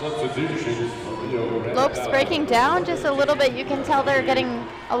 Lopes breaking down just a little bit. You can tell they're getting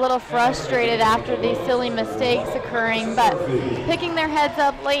a little frustrated after these silly mistakes occurring, but picking their heads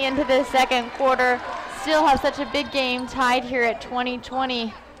up late into the second quarter, still have such a big game tied here at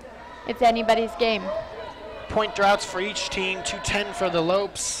 20-20. It's anybody's game. Point droughts for each team, 2:10 for the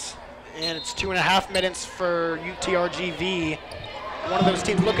Lopes, and it's 2.5 minutes for UTRGV. One of those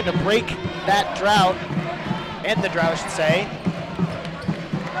teams looking to break that drought, end the drought, I should say.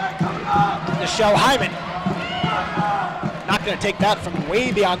 Michelle Hyman, not going to take that from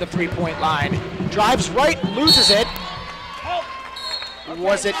way beyond the three-point line. Drives right, loses it.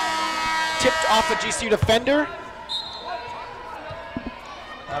 Was it tipped off a GCU defender?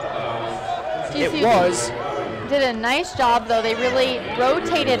 It was. Did a nice job though. They really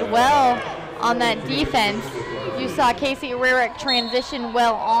rotated well on that defense. You saw Casey Rarick transition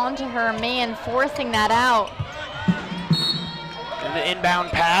well onto her man, forcing that out. And the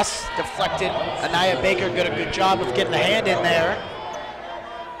inbound pass deflected. Anaya Baker did a good job of getting the hand in there.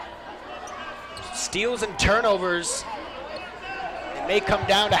 Steals and turnovers. It may come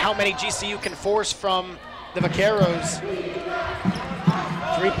down to how many GCU can force from the Vaqueros.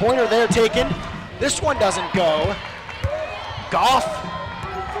 Three-pointer there taken. This one doesn't go. Goff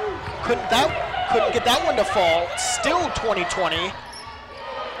couldn't get that one to fall. Still 20-20.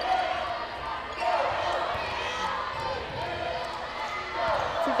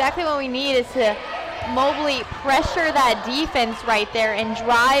 That's exactly what we need, is to Mobley pressure that defense right there and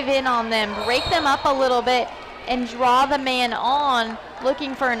drive in on them, break them up a little bit, and draw the man on,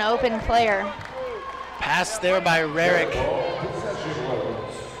 looking for an open player. Pass there by Rarick.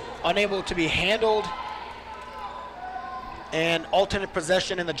 Unable to be handled. And alternate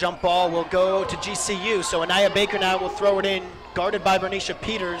possession in the jump ball will go to GCU. So Anaya Baker now will throw it in, guarded by Bernicia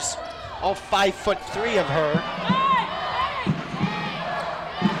Peters, all 5'3" of her.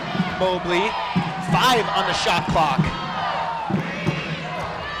 Mobley, 5 on the shot clock.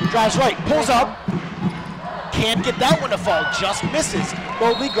 Drives right, pulls up. Can't get that one to fall, just misses.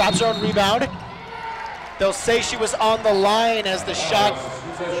 Mobley grabs her own rebound. They'll say she was on the line as the shot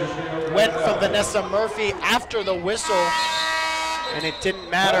went from Vanessa Murphy after the whistle, and it didn't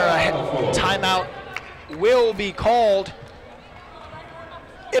matter. A timeout will be called.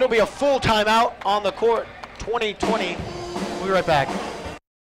 It'll be a full timeout on the court, 20-20. We'll be right back.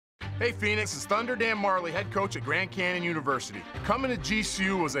 Hey Phoenix, it's Thunder Dan Marley, head coach at Grand Canyon University. Coming to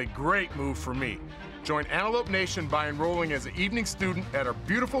GCU was a great move for me. Join Antelope Nation by enrolling as an evening student at our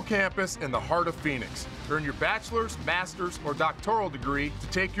beautiful campus in the heart of Phoenix. Earn your bachelor's, master's, or doctoral degree to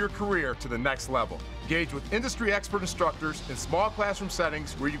take your career to the next level. Engage with industry expert instructors in small classroom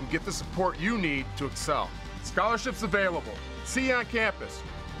settings where you can get the support you need to excel. Scholarships available. See you on campus.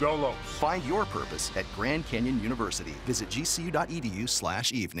 Go Lopes. Find your purpose at Grand Canyon University. Visit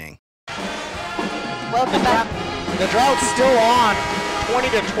gcu.edu/evening. Welcome back. The drought's still on.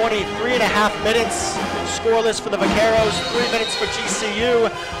 20-20, 3.5 minutes. Scoreless for the Vaqueros, 3 minutes for GCU.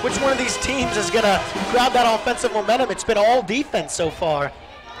 Which one of these teams is going to grab that offensive momentum? It's been all defense so far.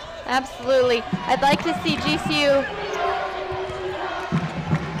 Absolutely. I'd like to see GCU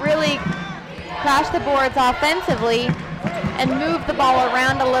really crash the boards offensively and move the ball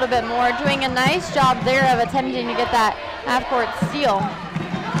around a little bit more, doing a nice job there of attempting to get that half-court steal.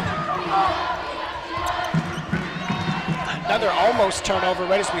 Another almost turnover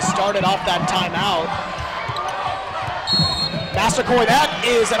right as we started off that timeout. Massacoy, that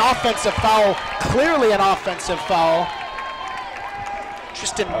is an offensive foul, clearly an offensive foul.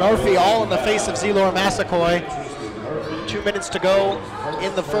 Tristan Murphy all in the face of Zelor Massacoy. 2 minutes to go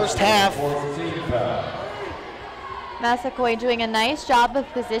in the first half. Massacoy doing a nice job of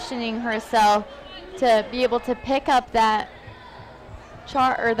positioning herself to be able to pick up that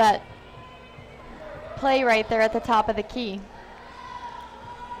that play right there at the top of the key.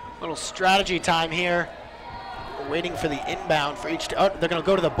 Little strategy time here. We're waiting for the inbound for each. Oh, they're going to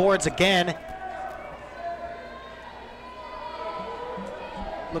go to the boards again.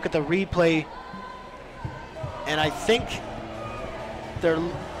 Look at the replay, and I think they're.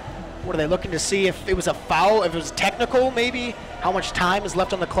 What are they looking to see? If it was a foul, if it was technical, maybe? How much time is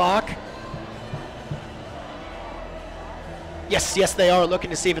left on the clock? Yes, they are looking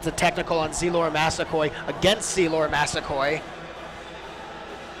to see if it's a technical on Zelor Massacoy against Zelor Massacoy.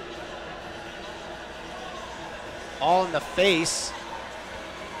 All in the face.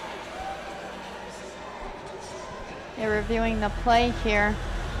 They're reviewing the play here.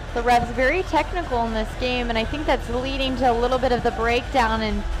 The ref's very technical in this game, and I think that's leading to a little bit of the breakdown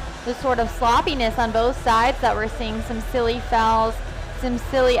and the sort of sloppiness on both sides that we're seeing. Some silly fouls, some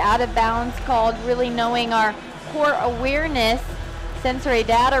silly out of bounds called, really knowing our court awareness, sensory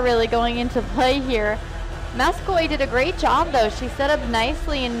data really going into play here. Massacoy did a great job though. She set up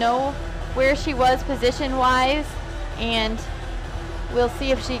nicely and know where she was position wise, and we'll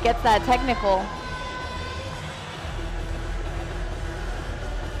see if she gets that technical.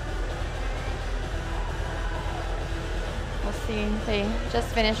 We'll see. They just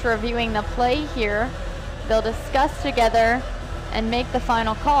finished reviewing the play here. They'll discuss together and make the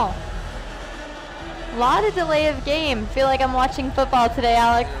final call. A lot of delay of game. Feel like I'm watching football today,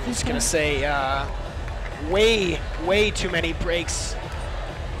 Alex. I was going to say, way too many breaks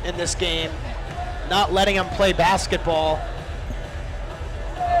in this game. Not letting them play basketball.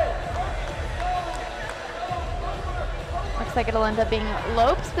 Looks like it'll end up being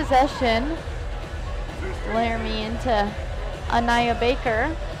Lope's possession. Laramie into Anaya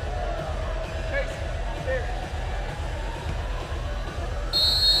Baker.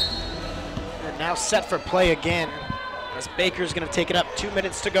 And now set for play again, as Baker's going to take it up. 2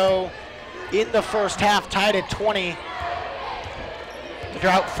 minutes to go in the first half, tied at 20. The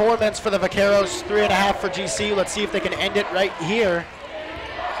Drought 4 minutes for the Vaqueros, 3.5 for GCU. Let's see if they can end it right here.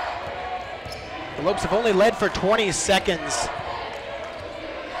 The Lopes have only led for 20 seconds.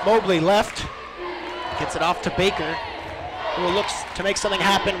 Mobley left, gets it off to Baker, who looks to make something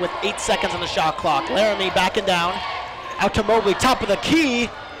happen with 8 seconds on the shot clock. Laramie backing down, out to Mobley, top of the key,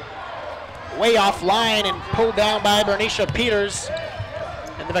 way offline and pulled down by Bernicia Peters.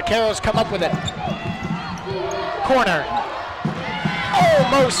 And the Vaqueros come up with it. Corner,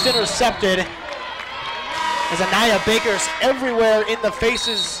 almost intercepted, as Anaya Baker's everywhere in the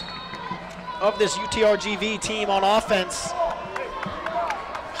faces of this UTRGV team on offense.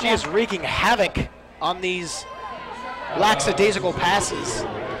 She is wreaking havoc on these lackadaisical passes.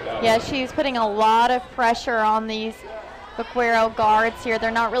 Yeah, she's putting a lot of pressure on these Vaquero guards here. They're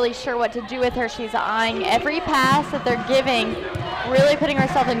not really sure what to do with her. She's eyeing every pass that they're giving, really putting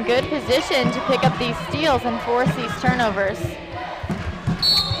herself in good position to pick up these steals and force these turnovers.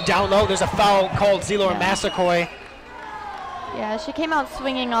 Down low, there's a foul called Zelor Massacoy. Yeah, she came out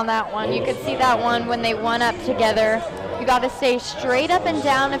swinging on that one. You could see that one when they went up together. You got to stay straight up and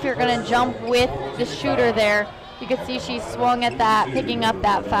down if you're going to jump with the shooter there. You could see she swung at that, picking up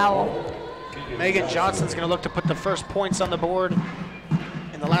that foul. Megan Johnson's going to look to put the first points on the board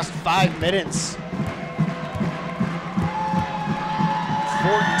in the last 5 minutes. 14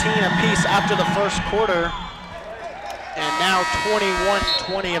 apiece after the first quarter. And now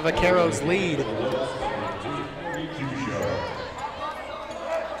 21-20 of Vaqueros lead.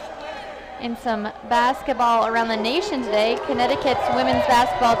 In some basketball around the nation today, Connecticut's women's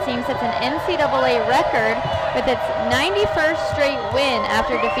basketball team sets an NCAA record with its 91st straight win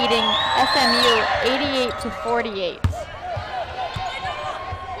after defeating SMU 88-48.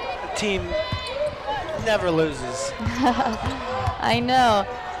 The team never loses. I know.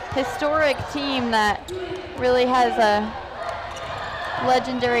 Historic team that really has a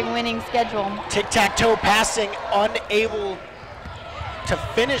legendary winning schedule. Tic-tac-toe passing, unable to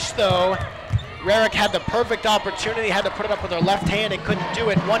finish though. Rarick had the perfect opportunity, had to put it up with her left hand and couldn't do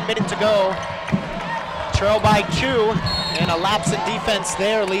it. 1 minute to go. Trail by 2, and a lapse in defense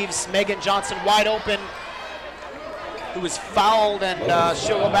there leaves Megan Johnson wide open, who was fouled, and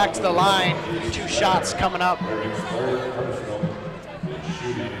she'll go back to the line. 2 shots coming up.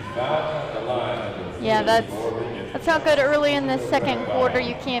 Yeah, that's not good early in the second quarter.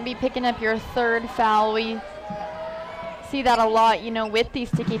 You can't be picking up your 3rd foul. We see that a lot, you know, with these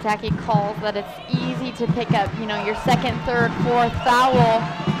ticky-tacky calls, that it's easy to pick up, you know, your 2nd, 3rd, 4th foul,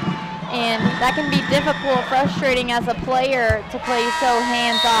 and that can be difficult, frustrating as a player to play so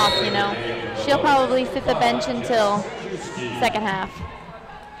hands-off, you know. She'll probably sit the bench until second half.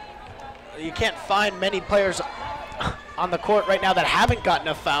 You can't find many players on the court right now that haven't gotten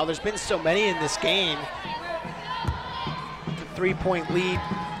a foul. There's been so many in this game. The 3-point lead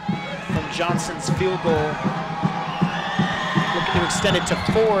from Johnson's field goal, looking to extend it to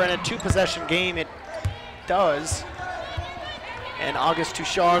 4 in a 2-possession game. It does. And August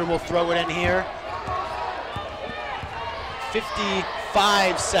Touchard will throw it in here.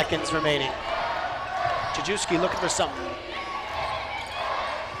 55 seconds remaining. Jajewski looking for something.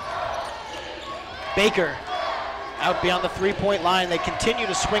 Baker out beyond the 3-point line. They continue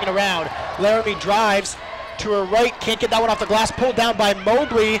to swing it around. Laramie drives to her right, can't get that one off the glass, pulled down by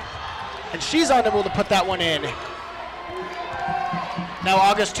Mobley, and she's unable to put that one in. Now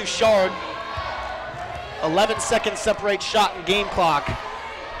August Touchard, 11 seconds separate shot and game clock.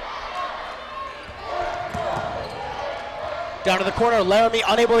 Down to the corner, Laramie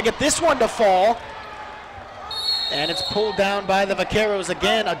unable to get this one to fall. And it's pulled down by the Vaqueros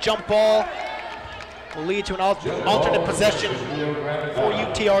again. A jump ball will lead to an alternate possession for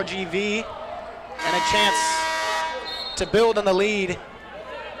UTRGV, and a chance to build on the lead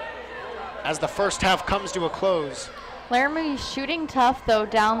as the first half comes to a close. Laramie shooting tough though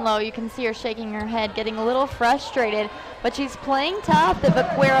down low. You can see her shaking her head, getting a little frustrated, but she's playing tough. The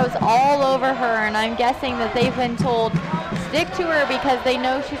Vaqueros all over her, and I'm guessing that they've been told stick to her because they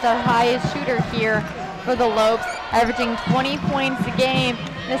know she's our highest shooter here for the Lopes, averaging 20 points a game.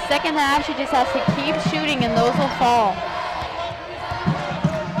 In the second half, she just has to keep shooting and those will fall.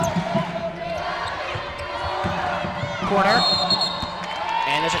 Corner.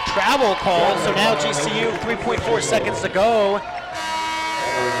 And there's a travel call, so now GCU, 3.4 seconds to go.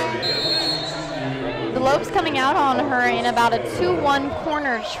 The Lopes coming out on her in about a 2-1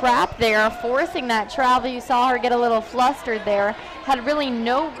 corner trap there, forcing that travel. You saw her get a little flustered there. Had really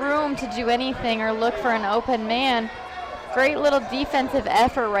no room to do anything or look for an open man. Great little defensive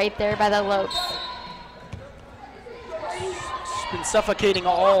effort right there by the Lopes. It's been suffocating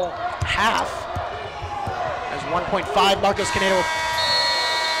all half. As 1.5, Marcos Canedo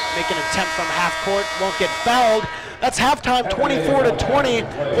make an attempt from half court, won't get fouled. That's halftime,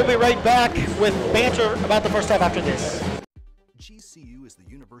 24-20. We'll be right back with banter about the first half after this. GCU is the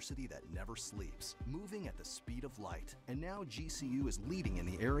university that never sleeps, moving at the speed of light. And now GCU is leading in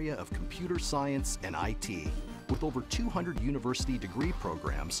the area of computer science and IT. With over 200 university degree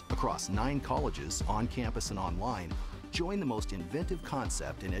programs across 9 colleges, on campus and online, join the most inventive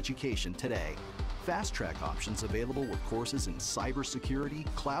concept in education today. Fast track options available with courses in cybersecurity,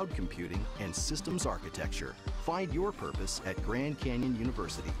 cloud computing, and systems architecture. Find your purpose at Grand Canyon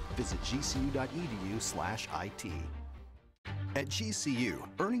University. Visit gcu.edu/IT. At GCU,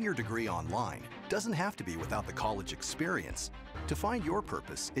 earning your degree online doesn't have to be without the college experience. To find your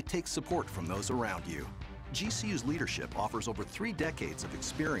purpose, it takes support from those around you. GCU's leadership offers over 3 decades of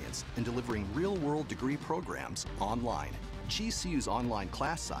experience in delivering real-world degree programs online. GCU's online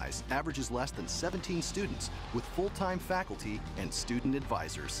class size averages less than 17 students with full-time faculty and student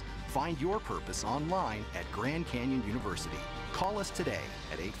advisors. Find your purpose online at Grand Canyon University. Call us today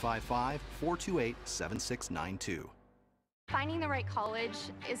at 855-428-7692. Finding the right college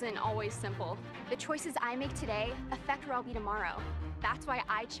isn't always simple. The choices I make today affect where I'll be tomorrow. That's why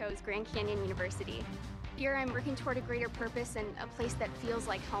I chose Grand Canyon University. Here I'm working toward a greater purpose and a place that feels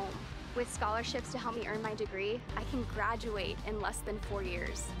like home. With scholarships to help me earn my degree, I can graduate in less than 4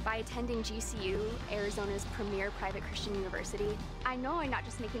 years. By attending GCU, Arizona's premier private Christian university, I know I'm not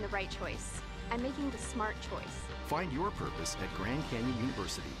just making the right choice, I'm making the smart choice. Find your purpose at Grand Canyon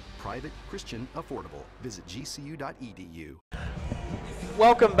University. Private, Christian, affordable. Visit gcu.edu.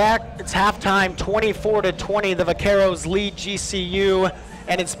 Welcome back. It's halftime, 24-20. The Vaqueros lead GCU,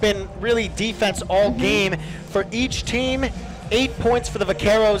 and it's been really defense all game for each team. 8 points for the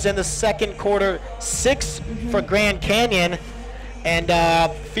Vaqueros in the second quarter, 6 for Grand Canyon. And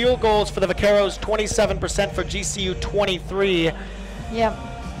field goals for the Vaqueros, 27% for GCU, 23. Yep.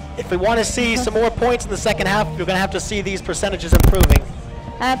 If we want to see some more points in the second half, you're going to have to see these percentages improving.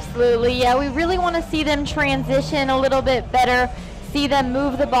 Absolutely, yeah. We really want to see them transition a little bit better, see them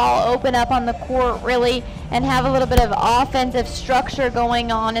move the ball, open up on the court really, and have a little bit of offensive structure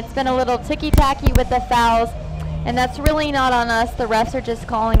going on. It's been a little ticky-tacky with the fouls, and that's really not on us. The refs are just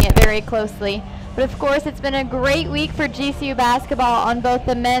calling it very closely. But of course, it's been a great week for GCU basketball on both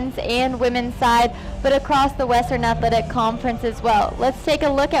the men's and women's side, but across the Western Athletic Conference as well. Let's take a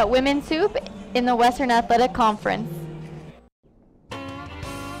look at women's hoop in the Western Athletic Conference.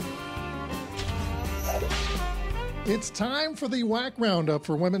 It's time for the WAC Roundup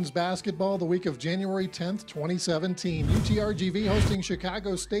for women's basketball the week of January 10th, 2017. UTRGV hosting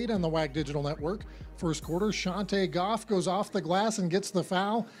Chicago State on the WAC Digital Network. First quarter, Shantae Goff goes off the glass and gets the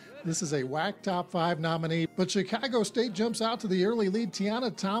foul. This is a WAC Top 5 nominee, but Chicago State jumps out to the early lead.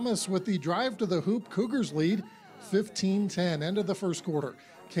 Tiana Thomas with the drive to the hoop. Cougars lead 15-10, end of the first quarter.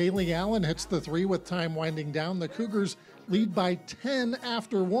 Kaylee Allen hits the 3 with time winding down. The Cougars lead by 10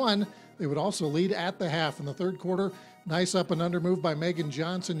 after 1. They would also lead at the half in the third quarter. Nice up and under move by Megan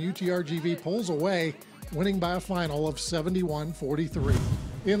Johnson. UTRGV pulls away, winning by a final of 71-43.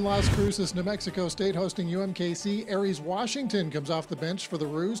 In Las Cruces, New Mexico State hosting UMKC. Aries Washington comes off the bench for the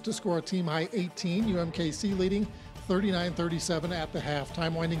Roos to score a team-high 18. UMKC leading 39-37 at the half.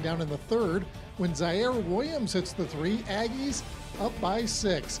 Time winding down in the third when Zaire Williams hits the 3. Aggies up by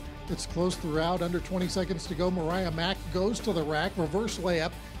 6. It's close throughout, under 20 seconds to go. Mariah Mack goes to the rack, reverse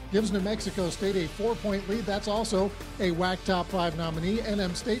layup, gives New Mexico State a 4-point lead. That's also a WAC Top 5 nominee.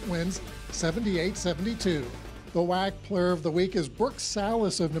 NM State wins 78-72. The WAC Player of the Week is Brooke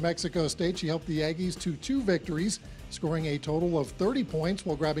Salas of New Mexico State. She helped the Aggies to 2 victories, scoring a total of 30 points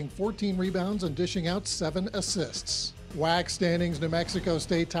while grabbing 14 rebounds and dishing out 7 assists. WAC standings, New Mexico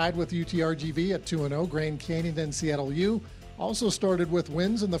State tied with UTRGV at 2-0. Grand Canyon and Seattle U also started with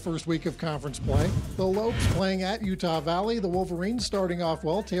wins in the first week of conference play. The Lopes playing at Utah Valley. The Wolverines starting off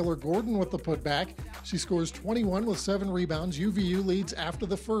well. Taylor Gordon with the putback. She scores 21 with 7 rebounds. UVU leads after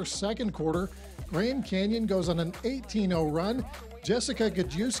the second quarter. Grand Canyon goes on an 18-0 run. Jessica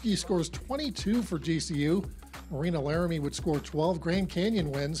Gajewski scores 22 for GCU. Marina Laramie would score 12. Grand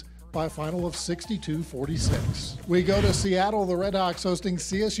Canyon wins by a final of 62-46. We go to Seattle. The Redhawks hosting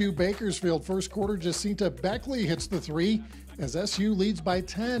CSU Bakersfield. First quarter, Jacinta Beckley hits the 3 as SU leads by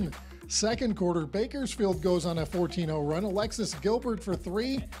 10. Second quarter, Bakersfield goes on a 14-0 run. Alexis Gilbert for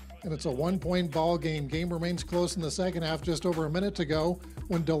 3, and it's a 1-point ball game. Game remains close in the second half, just over a minute to go,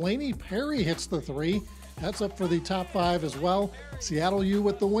 when Delaney Perry hits the 3. That's up for the top 5 as well. Seattle U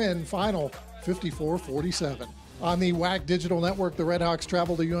with the win, final 54-47. On the WAC Digital Network, the Redhawks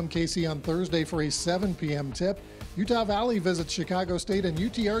travel to UMKC on Thursday for a 7 p.m. tip. Utah Valley visits Chicago State, and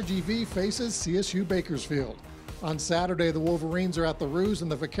UTRGV faces CSU Bakersfield. On Saturday, the Wolverines are at the Roos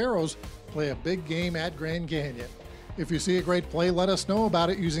and the Vaqueros play a big game at Grand Canyon. If you see a great play, let us know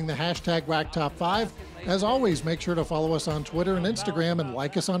about it using the hashtag WACTOP5. As always, make sure to follow us on Twitter and Instagram and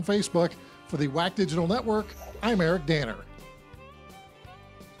like us on Facebook. For the WAC Digital Network, I'm Eric Danner.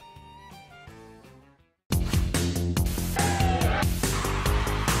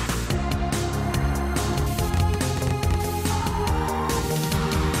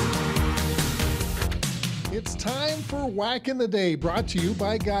 It's time for WAC in the Day, brought to you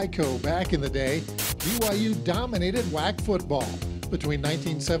by Geico. Back in the day, BYU dominated WAC football. Between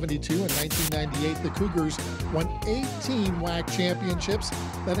 1972 and 1998, the Cougars won 18 WAC championships.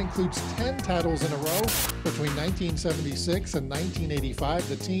 That includes 10 titles in a row. Between 1976 and 1985,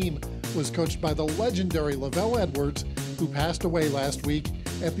 the team was coached by the legendary Lavelle Edwards, who passed away last week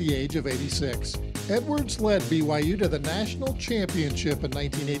at the age of 86. Edwards led BYU to the national championship in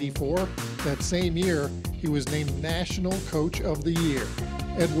 1984. That same year, he was named National Coach of the Year.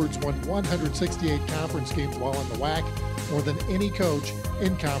 Edwards won 168 conference games while in the WAC, more than any coach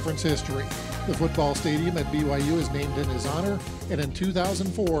in conference history. The football stadium at BYU is named in his honor, and in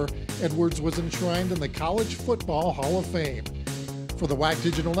 2004, Edwards was enshrined in the College Football Hall of Fame. For the WAC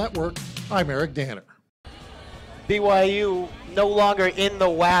Digital Network, I'm Eric Danner. BYU no longer in the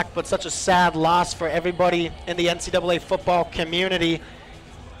WAC, but such a sad loss for everybody in the NCAA football community.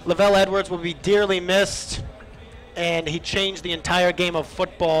 Lavelle Edwards will be dearly missed, and he changed the entire game of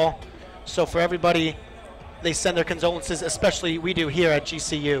football. So for everybody, they send their condolences, especially we do here at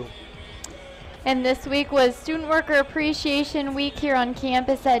GCU. And this week was Student Worker Appreciation Week here on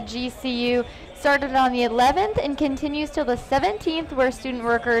campus at GCU. Started on the 11th and continues till the 17th, where student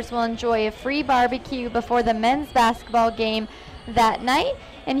workers will enjoy a free barbecue before the men's basketball game that night.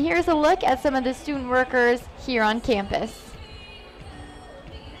 And here's a look at some of the student workers here on campus.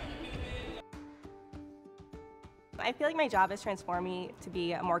 I feel like my job has transformed me to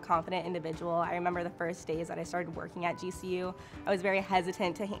be a more confident individual. I remember the first days that I started working at GCU, I was very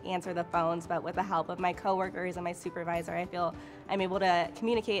hesitant to answer the phones, but with the help of my coworkers and my supervisor, I feel I'm able to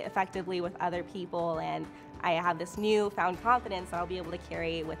communicate effectively with other people, and I have this newfound confidence that I'll be able to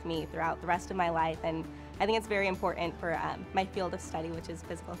carry with me throughout the rest of my life. And I think it's very important for my field of study, which is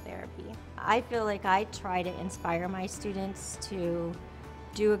physical therapy. I feel like I try to inspire my students to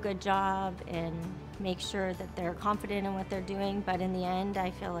do a good job and make sure that they're confident in what they're doing, but in the end,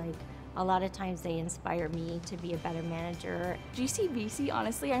 I feel like a lot of times they inspire me to be a better manager. GCVC,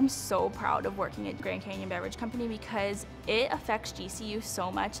 honestly, I'm so proud of working at Grand Canyon Beverage Company because it affects GCU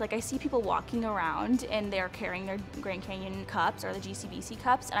so much. Like, I see people walking around and they're carrying their Grand Canyon cups or the GCVC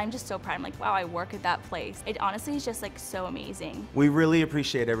cups, and I'm just so proud. I'm like, wow, I work at that place. It honestly is just like so amazing. We really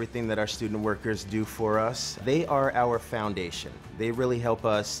appreciate everything that our student workers do for us. They are our foundation. They really help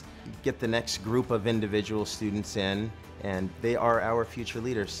us get the next group of individual students in, and they are our future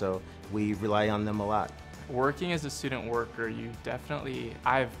leaders, so we rely on them a lot. Working as a student worker,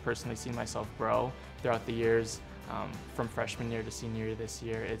 I've personally seen myself grow throughout the years, from freshman year to senior year this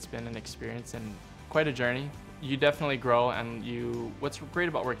year. It's been an experience and quite a journey. You definitely grow, and what's great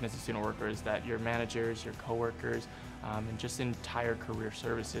about working as a student worker is that your managers, your coworkers, and just entire career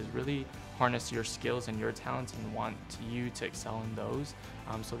services really harness your skills and your talents and want you to excel in those.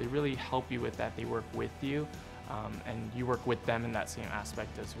 So they really help you with that. They work with you, and you work with them in that same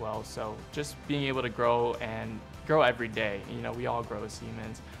aspect as well. So just being able to grow every day. You know, we all grow as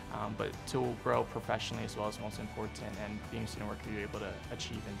humans, but to grow professionally as well is most important, and being a student worker, you're able to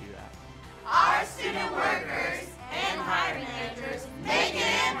achieve and do that. Our student workers and hiring managers make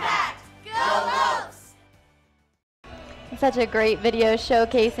an impact. Go Lopes! Such a great video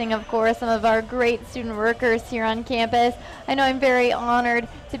showcasing, of course, some of our great student workers here on campus. I know I'm very honored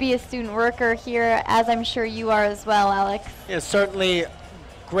to be a student worker here, as I'm sure you are as well, Alex. It's certainly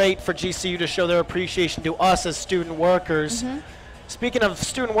great for GCU to show their appreciation to us as student workers. Speaking of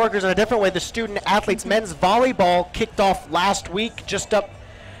student workers in a different way, the student athletes men's volleyball kicked off last week,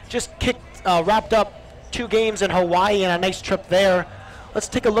 wrapped up 2 games in Hawaii and a nice trip there. Let's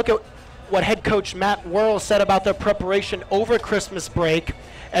take a look at what head coach Matt Worrell said about their preparation over Christmas break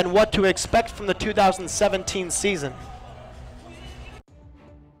and what to expect from the 2017 season.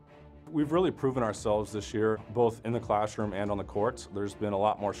 We've really proven ourselves this year, both in the classroom and on the court. There's been a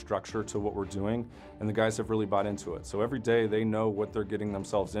lot more structure to what we're doing, and the guys have really bought into it. So every day they know what they're getting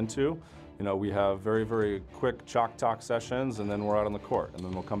themselves into. You know, we have very, very quick chalk talk sessions, and then we're out on the court. And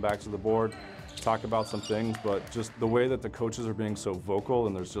then we'll come back to the board, talk about some things, but just the way that the coaches are being so vocal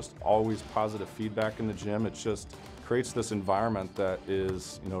and there's just always positive feedback in the gym, it just creates this environment that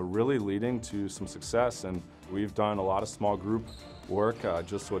is, really leading to some success. And we've done a lot of small group work,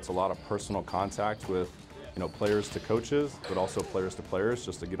 just so it's a lot of personal contact with players to coaches, but also players to players,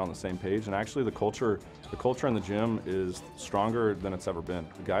 just to get on the same page. And actually the culture in the gym is stronger than it's ever been.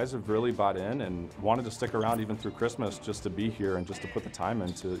 The guys have really bought in and wanted to stick around even through Christmas just to be here and just to put the time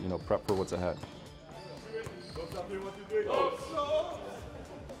in to prep for what's ahead.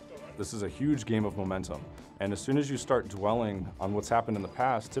 This is a huge game of momentum, and as soon as you start dwelling on what's happened in the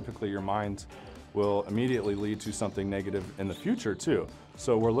past, typically your mind will immediately lead to something negative in the future too.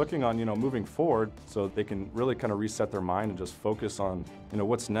 So we're looking on, moving forward so they can really kind of reset their mind and just focus on,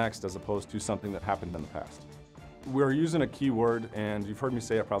 what's next as opposed to something that happened in the past. We're using a key word, and you've heard me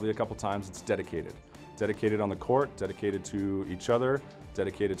say it probably a couple times, it's dedicated. Dedicated on the court, dedicated to each other,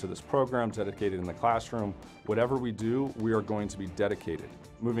 dedicated to this program, dedicated in the classroom. Whatever we do, we are going to be dedicated.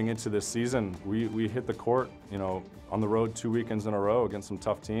 Moving into this season, we hit the court, on the road 2 weekends in a row against some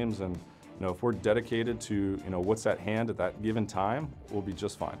tough teams, and if we're dedicated to what's at hand at that given time, we'll be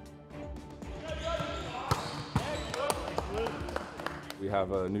just fine. We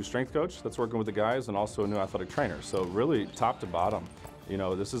have a new strength coach that's working with the guys and also a new athletic trainer. So really top to bottom,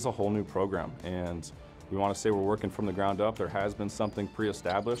 this is a whole new program, and we want to say we're working from the ground up. There has been something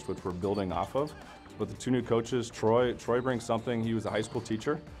pre-established which we're building off of. But the two new coaches, Troy brings something. He was a high school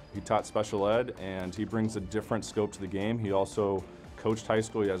teacher. He taught special ed, and he brings a different scope to the game. He also coached high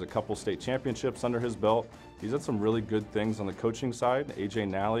school. He has a couple state championships under his belt. He's had some really good things on the coaching side. AJ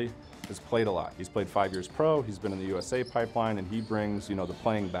Nally has played a lot. He's played 5 years pro. He's been in the USA pipeline, and he brings, the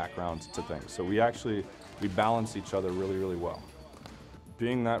playing background to things. So we balance each other really, really well.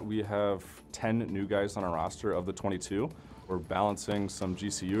 Being that we have 10 new guys on our roster of the 22, we're balancing some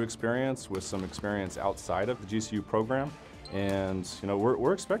GCU experience with some experience outside of the GCU program. And,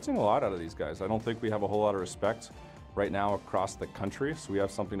 we're expecting a lot out of these guys. I don't think we have a whole lot of respect right now across the country, so we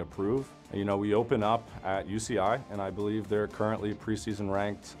have something to prove. We open up at UCI, and I believe they're currently preseason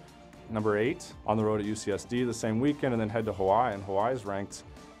ranked number 8 on the road at UCSD the same weekend, and then head to Hawaii, and Hawaii's ranked,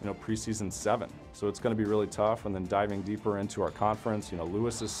 preseason 7. So it's going to be really tough, and then diving deeper into our conference,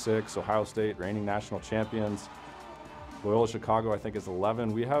 Lewis is 6, Ohio State, reigning national champions. Loyola Chicago, I think, is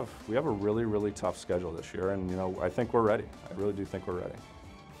 11. We have a really, really tough schedule this year, and I think we're ready. I really do think we're ready.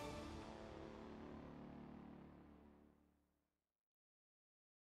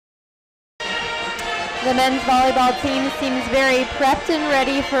 The men's volleyball team seems very prepped and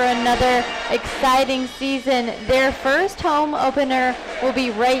ready for another exciting season. Their first home opener will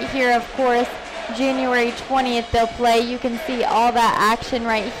be right here, of course. January 20th they'll play. You can see all that action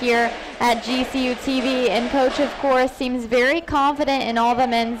right here at GCU TV. And Coach, of course, seems very confident in all the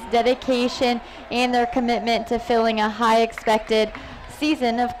men's dedication and their commitment to filling a high expected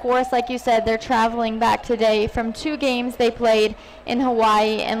season. Of course, like you said, they're traveling back today from 2 games they played in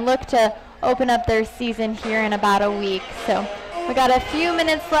Hawaii and look to open up their season here in about a week. So we got a few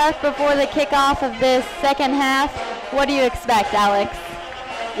minutes left before the kickoff of this second half. What do you expect, Alex?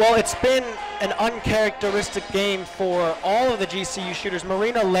 Well, it's been an uncharacteristic game for all of the GCU shooters.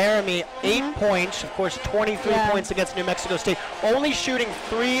 Marina Laramie, 8 points, of course 23 points against New Mexico State, only shooting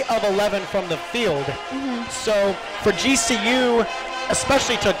 3 of 11 from the field. So for GCU,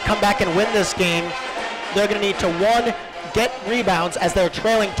 especially to come back and win this game, they're going to need to, 1, get rebounds as they're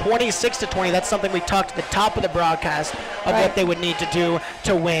trailing 26-20. That's something we talked at the top of the broadcast of what they would need to do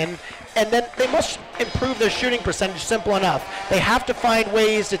to win. And then they must improve their shooting percentage, simple enough. They have to find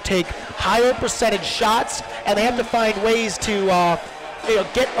ways to take higher percentage shots, and they have to find ways to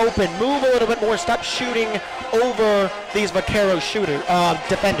get open, move a little bit more, stop shooting over these Vaquero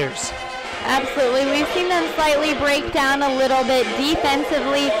defenders. Absolutely. We've seen them slightly break down a little bit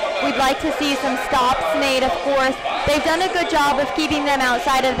defensively. We'd like to see some stops made, of course. They've done a good job of keeping them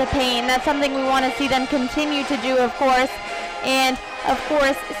outside of the paint. That's something we want to see them continue to do, of course. And, of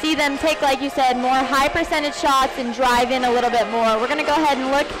course, see them take, like you said, more high percentage shots and drive in a little bit more. We're going to go ahead and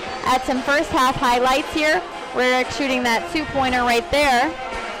look at some first half highlights here. Rarick shooting that 2-pointer right there.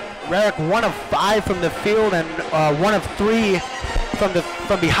 Rarick 1 of 5 from the field and 1 of 3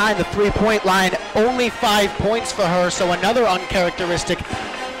 from behind the 3-point line. Only 5 points for her, so another uncharacteristic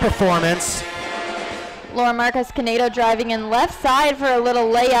performance. Laura Marcos Canedo driving in left side for a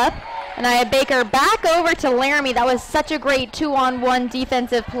little layup. And Nia Baker back over to Laramie. That was such a great 2-on-1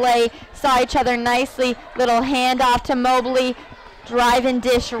 defensive play. Saw each other nicely. Little handoff to Mobley. Drive and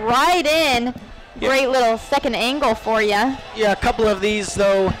dish right in. Great little second angle for you. Yeah, a couple of these,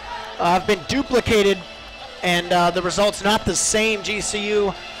 though, have been duplicated, and the result's not the same.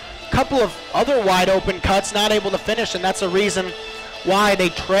 GCU, a couple of other wide open cuts, not able to finish, and that's a reason why they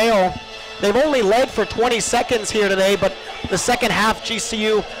trail. They've only led for 20 seconds here today, but the second half,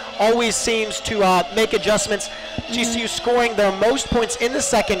 GCU always seems to make adjustments. GCU scoring their most points in the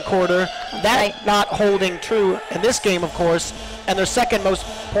second quarter. That not holding true in this game, of course, and their second most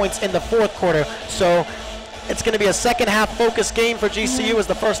points in the fourth quarter. So it's going to be a second half focused game for GCU as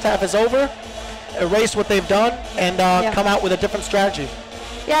the first half is over. Erase what they've done and come out with a different strategy.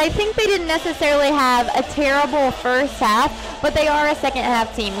 Yeah, I think they didn't necessarily have a terrible first half, but they are a second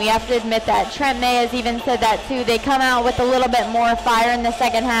half team. We have to admit that. Trent May has even said that too. They come out with a little bit more fire in the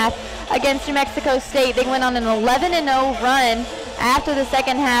second half. Against New Mexico State, they went on an 11-0 run after the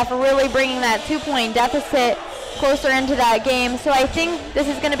second half, really bringing that 2-point deficit closer into that game. So I think this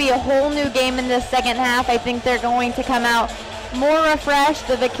is going to be a whole new game in the second half. I think they're going to come out more refreshed.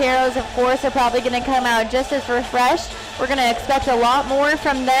 The Vaqueros, of course, are probably going to come out just as refreshed. We're going to expect a lot more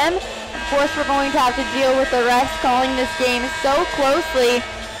from them. Of course, we're going to have to deal with the refs calling this game so closely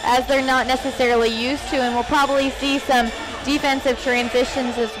as they're not necessarily used to, and we'll probably see some defensive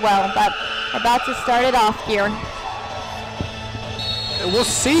transitions as well. But about to start it off here. We'll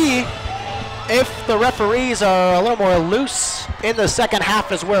see if the referees are a little more loose in the second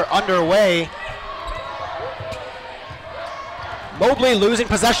half as we're underway. Mobley losing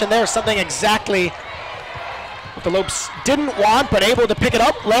possession there, something exactly what the Lopes didn't want, but able to pick it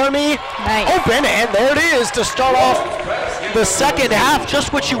up. Laramie open, and there it is to start off the second half,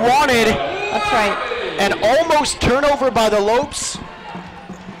 just what you wanted. That's right. An almost turnover by the Lopes,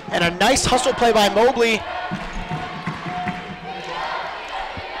 and a nice hustle play by Mobley.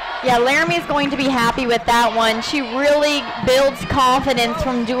 Yeah, Laramie's going to be happy with that one. She really builds confidence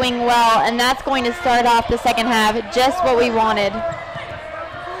from doing well, and that's going to start off the second half, just what we wanted.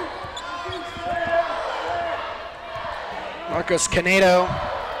 Marcos Canedo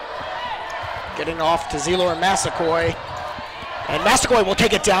getting off to Zelor Massacoy. And Massacoy will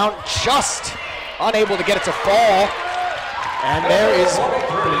take it down, just unable to get it to fall. And there is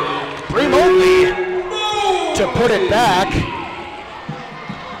Bree Mobley to put it back.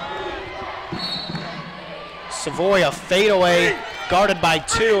 Savoy a fadeaway, guarded by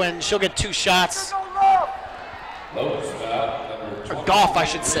two, and she'll get two shots. Or Goff, I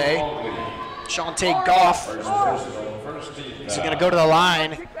should say. Shantae Goff is going to go to the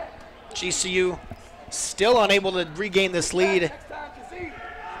line. GCU still unable to regain this lead.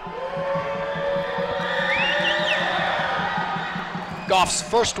 Goff's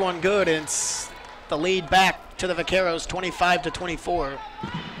first one good, and it's the lead back to the Vaqueros, 25-24.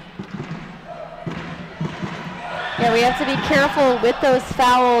 Yeah, we have to be careful with those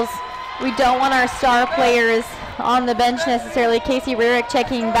fouls. We don't want our star players on the bench necessarily. Casey Rarick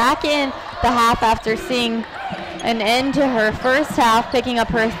checking back in the half after seeing an end to her first half, picking up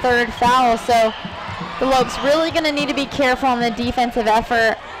her third foul. So the Lopes really going to need to be careful on the defensive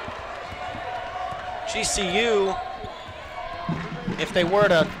effort. GCU, if they were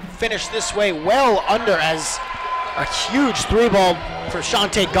to finish this way, well under, as a huge three ball for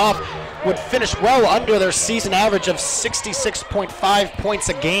Shantae Goff would finish well under their season average of 66.5 points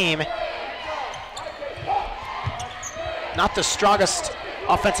a game. Not the strongest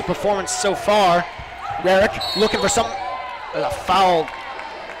offensive performance so far. Rarick looking for a foul,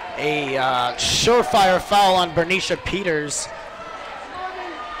 a surefire foul on Bernicia Peters.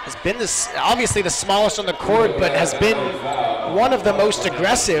 Has been obviously the smallest on the court, but has been one of the most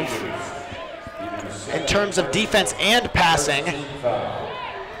aggressive in terms of defense and passing.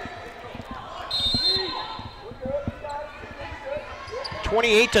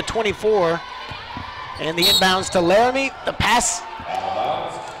 (28-24), and the inbounds to Laramie. The pass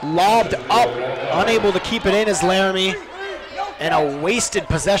lobbed up, unable to keep it in as Laramie, and a wasted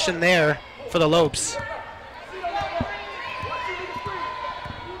possession there for the Lopes.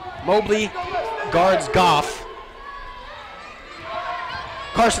 Mobley guards Goff.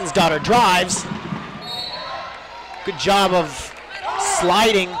 Carson's daughter drives. Good job of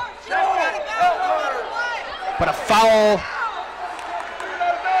sliding, but a foul.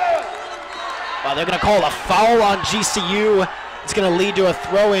 Wow, they're going to call a foul on GCU. It's going to lead to a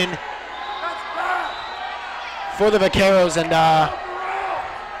throw-in for the Vaqueros, and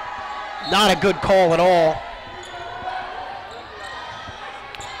not a good call at all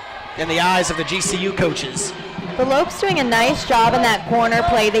in the eyes of the GCU coaches. The Lopes doing a nice job in that corner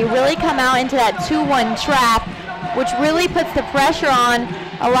play. They really come out into that 2-1 trap, which really puts the pressure on,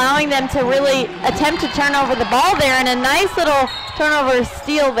 allowing them to really attempt to turn over the ball there, and a nice little turnover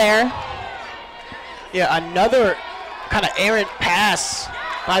steal there. Yeah, another kind of errant pass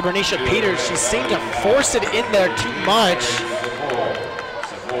by Bernicia Peters. She seemed to force it in there too much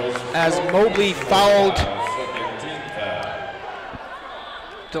as Mobley fouled.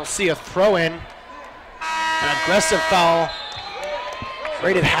 They'll see a throw-in, an aggressive foul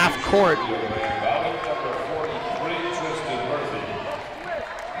right at half court.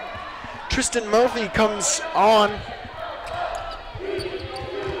 Tristan Murphy comes on.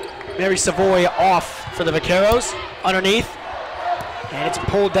 Mary Savoy off for the Vaqueros. Underneath. And it's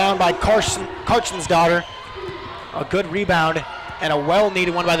pulled down by Carchin's daughter. A good rebound and a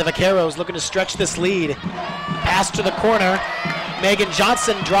well-needed one by the Vaqueros, looking to stretch this lead. Pass to the corner. Megan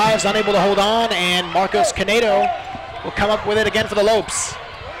Johnson drives, unable to hold on, and Marcos Canedo will come up with it again for the Lopes.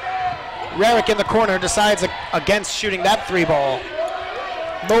 Rarick in the corner decides against shooting that 3-ball.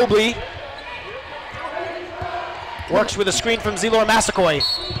 Mobley works with a screen from Zelor Massaquoi.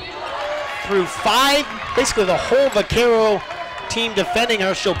 Through 5, basically the whole Vaquero team defending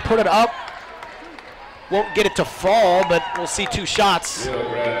her. She'll put it up. Won't get it to fall, but we'll see 2 shots.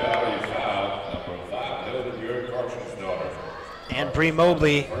 And Bree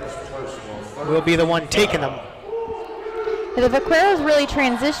Mobley will be the one taking them. The Vaqueros really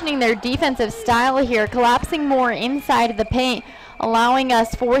transitioning their defensive style here, collapsing more inside the paint,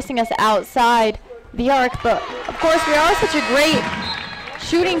 forcing us outside the arc. But of course, we are such a great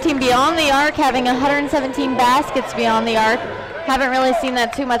shooting team beyond the arc, having 117 baskets beyond the arc. Haven't really seen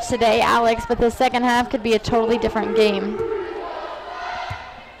that too much today, Alex, but the second half could be a totally different game.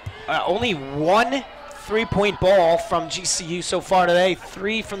 Only 1 3-point ball from GCU so far today,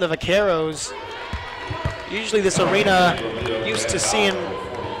 3 from the Vaqueros. Usually this arena used to seeing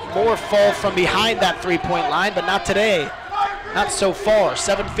more fall from behind that 3-point line, but not today. Not so far.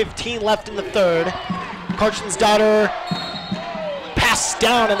 7:15 left in the third. Carchin's daughter passed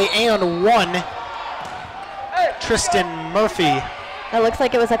down in the and 1. Tristan Murphy. It looks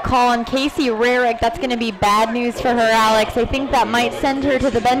like it was a call on Casey Rarick. That's going to be bad news for her, Alex. I think that might send her to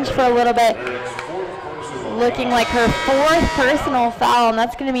the bench for a little bit. Looking like her 4th personal foul, and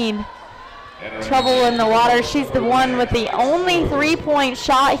that's going to mean trouble in the water. She's the one with the only 3-point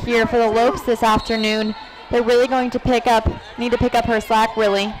shot here for the Lopes this afternoon. They're really going to need to pick up her slack,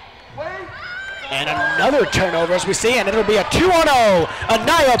 really. And another turnover as we see, and it'll be a 2-on-0.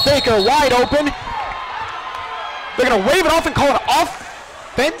 Anaya Baker wide open. They're going to wave it off and call an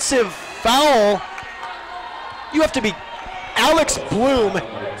offensive foul. You have to be Alex Bloom.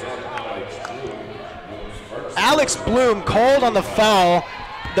 Alex Bloom called on the foul.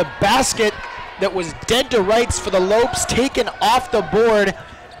 The basket that was dead to rights for the Lopes taken off the board.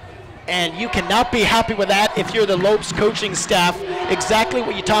 And you cannot be happy with that if you're the Lopes coaching staff. Exactly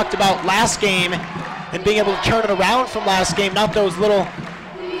what you talked about last game and being able to turn it around from last game. Not those little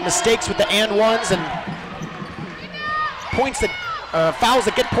mistakes with the and ones and fouls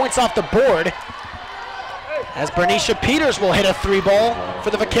that get points off the board. As Bernicia Peters will hit a 3-ball for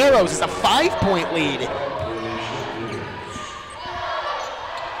the Vaqueros. It's a 5-point lead.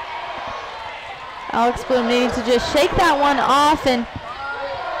 Alex Bloom needing to just shake that one off and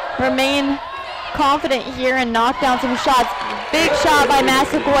remain confident here and knock down some shots. Big shot by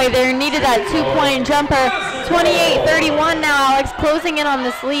Massaquoi there. Needed that 2-point jumper. 28-31 now. Alex closing in on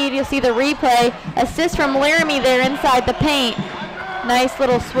this lead. You'll see the replay. Assist from Laramie there inside the paint. Nice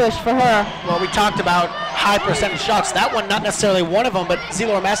little swoosh for her. Well, we talked about high percentage shots. That one not necessarily one of them, but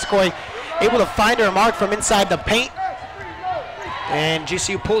Zelor Massaquoi able to find her mark from inside the paint. And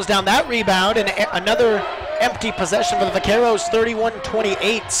GCU pulls down that rebound, and another empty possession for the Vaqueros,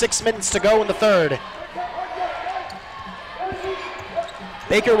 31-28, 6 minutes to go in the third.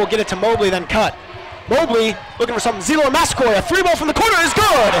 Baker will get it to Mobley, then cut. Mobley looking for something. Zelor Massaquoi, a 3-ball from the corner is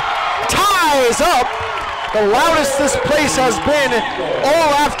good. Ties up. The loudest this place has been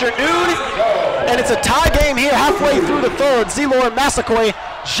all afternoon, and it's a tie game here halfway through the third. Zelor Massaquoi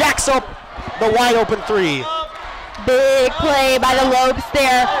jacks up the wide open 3. Big play by the Lopes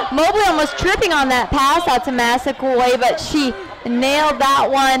there. Mobley almost tripping on that pass out to Massaquoi, but she nailed that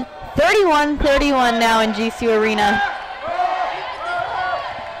one. 31-31 now in GCU Arena.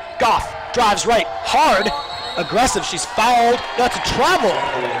 Goff drives right, hard, aggressive. She's fouled. No, it's a travel.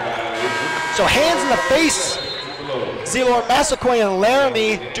 So hands in the face. Zelor Massaquoi and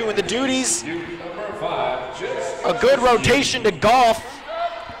Laramie doing the duties. A good rotation to Goff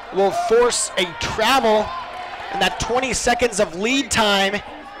will force a travel. And that 20 seconds of lead time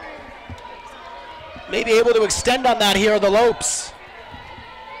may be able to extend on that here, the Lopes.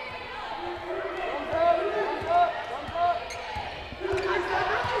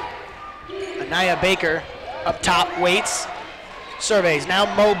 Anaya Baker up top, waits, surveys.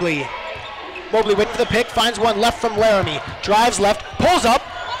 Now Mobley. Mobley waiting for the pick, finds one left from Laramie. Drives left, pulls up.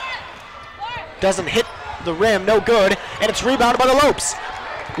 Doesn't hit the rim, no good. And it's rebounded by the Lopes.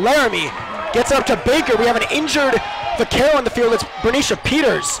 Laramie gets up to Baker. We have an injured Vaquero on the field. It's Bernicia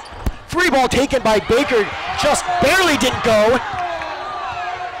Peters. 3-ball taken by Baker. Just barely didn't go.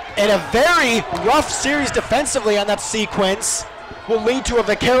 And a very rough series defensively on that sequence will lead to a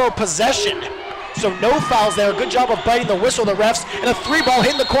Vaquero possession. So no fouls there. Good job of biting the whistle, the refs, and a 3-ball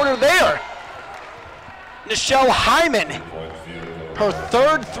hit in the corner there. Nichelle Hyman, her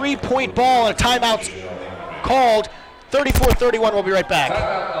third 3-point ball and a timeout called. 34-31, we'll be right back.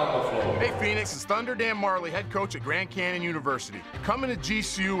 Hey Phoenix, it's Thunder Dan Marley, head coach at Grand Canyon University. Coming to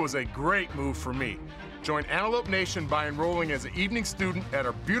GCU was a great move for me. Join Antelope Nation by enrolling as an evening student at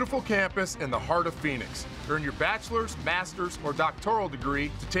our beautiful campus in the heart of Phoenix. Earn your bachelor's, master's, or doctoral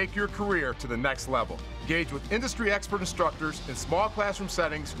degree to take your career to the next level. Engage with industry expert instructors in small classroom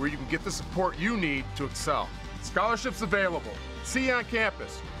settings where you can get the support you need to excel. Scholarships available. See you on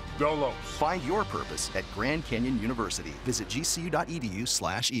campus. Go Lopes. Find your purpose at Grand Canyon University. Visit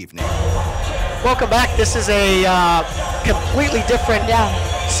gcu.edu/evening. Welcome back. This is a completely different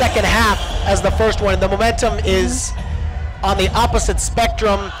second half as the first one. The momentum is on the opposite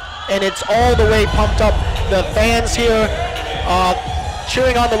spectrum, and it's all the way pumped up. The fans here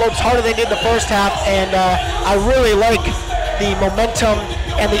cheering on the Lopes harder than they did the first half, and I really like the momentum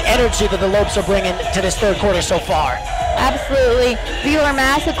and the energy that the Lopes are bringing to this third quarter so far. Absolutely. Wheeler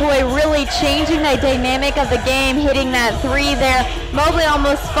Massaquoi really changing the dynamic of the game, hitting that 3 there. Mobley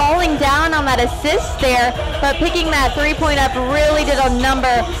almost falling down on that assist there, but picking that 3-point up really did a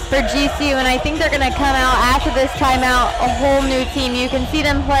number for GCU, and I think they're going to come out after this timeout a whole new team. You can see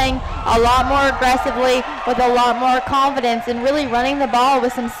them playing a lot more aggressively with a lot more confidence and really running the ball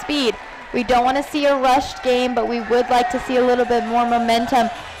with some speed. We don't want to see a rushed game, but we would like to see a little bit more momentum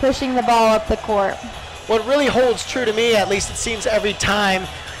pushing the ball up the court. What really holds true to me, at least it seems every time,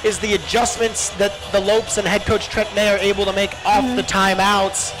 is the adjustments that the Lopes and head coach Trent May are able to make off the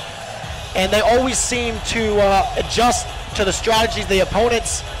timeouts. And they always seem to adjust to the strategies the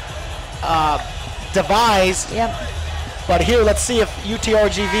opponents devised. But here, let's see if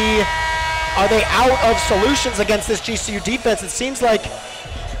UTRGV, are they out of solutions against this GCU defense? It seems like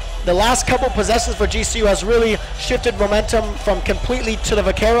the last couple possessions for GCU has really shifted momentum from completely to the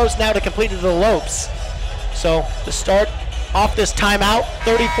Vaqueros now to completely to the Lopes. So to start off this timeout,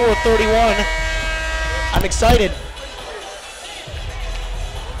 34-31, I'm excited.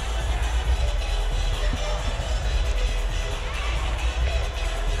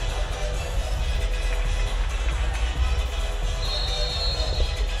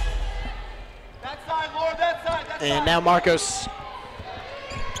 And now Marcos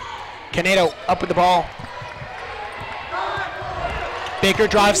Canedo up with the ball. Baker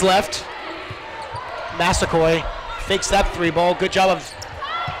drives left. Massaquoi fakes that 3-ball. Good job of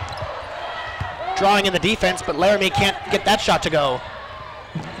drawing in the defense, but Laramie can't get that shot to go.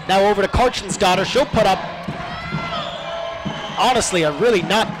 Now over to Karchin's daughter. She'll put up, honestly, a really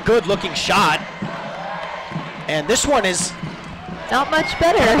not good looking shot. And this one is not much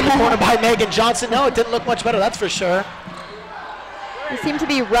better. In the corner by Megan Johnson. No, it didn't look much better, that's for sure. They seem to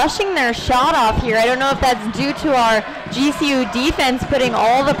be rushing their shot off here. I don't know if that's due to our GCU defense putting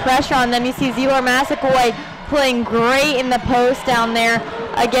all the pressure on them. You see Wheeler Massaquoi playing great in the post down there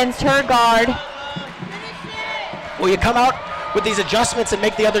against her guard. Well, you come out with these adjustments and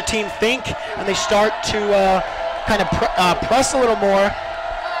make the other team think, and they start to kind of press a little more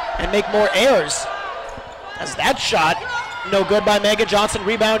and make more errors. As that shot, no good by Megan Johnson,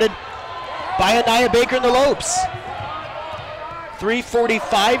 rebounded by Anaya Baker in the Lopes.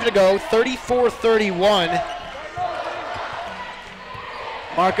 3:45 to go, 34-31.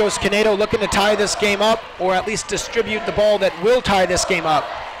 Marcos Canedo looking to tie this game up, or at least distribute the ball that will tie this game up.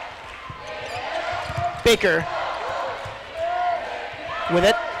 Baker with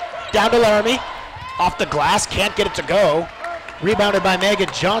it, down to Laramie. Off the glass, can't get it to go. Rebounded by Megan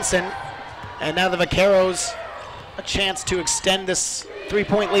Johnson. And now the Vaqueros a chance to extend this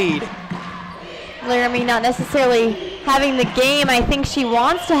 3-point lead. Laramie not necessarily having the game I think she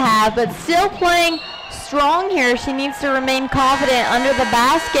wants to have, but still playing strong here. She needs to remain confident under the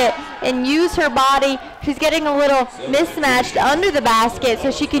basket and use her body. She's getting a little mismatched under the basket, so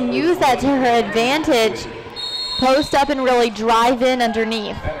she can use that to her advantage. Post up and really drive in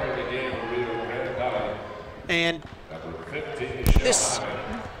underneath. And this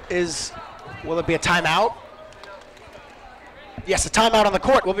is, will it be a timeout? Yes, a timeout on the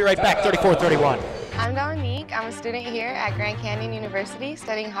court. We'll be right back, 34-31. I'm Dominique. I'm a student here at Grand Canyon University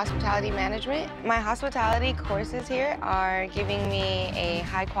studying hospitality management. My hospitality courses here are giving me a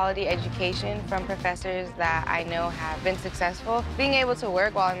high-quality education from professors that I know have been successful. Being able to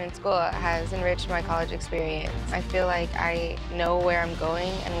work while I'm in school has enriched my college experience. I feel like I know where I'm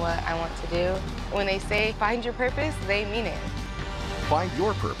going and what I want to do. When they say, find your purpose, they mean it. Find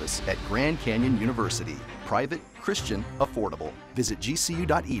your purpose at Grand Canyon University. private, Christian, affordable. Visit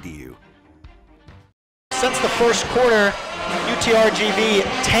gcu.edu. Since the first quarter, UTRGV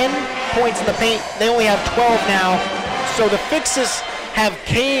 10 points in the paint. They only have 12 now. So the fixes have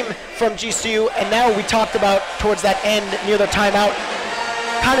came from GCU, and now we talked about towards that end near the timeout,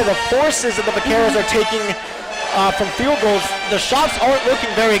 kind of the forces that the Vaqueros are taking from field goals. The shots aren't looking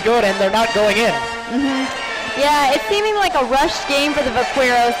very good, and they're not going in. Yeah, it's seeming like a rushed game for the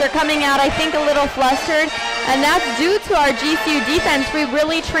Vaqueros. They're coming out, I think, a little flustered, and that's due to our GCU defense. We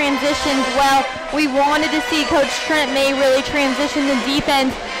really transitioned well. We wanted to see Coach Trent May really transition the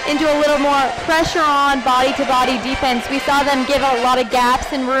defense into a little more pressure on body-to-body defense. We saw them give a lot of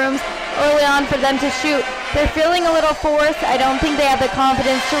gaps and rooms early on for them to shoot. They're feeling a little forced. I don't think they have the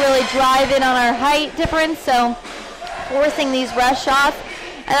confidence to really drive in on our height difference, so forcing these rush shots.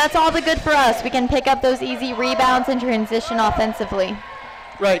 And that's all the good for us. We can pick up those easy rebounds and transition offensively.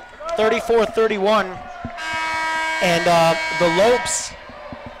 Right, 34-31. And the Lopes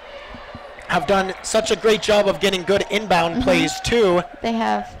have done such a great job of getting good inbound plays too. They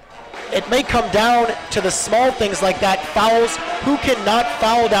have. It may come down to the small things like that. Fouls, who cannot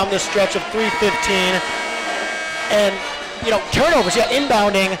foul down this stretch of 3:15? And, you know, turnovers, yeah,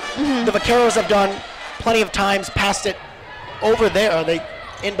 inbounding. The Vaqueros have done plenty of times, passed it over there. They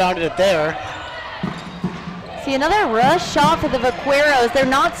inbounded it there. See, another rush shot for the Vaqueros. They're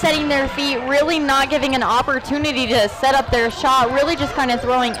not setting their feet, really not giving an opportunity to set up their shot, really just kind of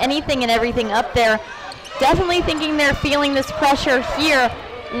throwing anything and everything up there. Definitely thinking they're feeling this pressure here,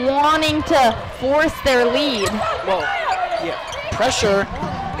 wanting to force their lead. Well, yeah, pressure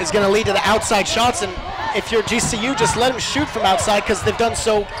is going to lead to the outside shots, and if you're GCU, just let them shoot from outside because they've done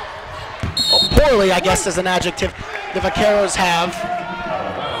so poorly, I guess is an adjective, the Vaqueros have.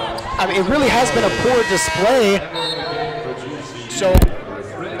 I mean, it really has been a poor display. So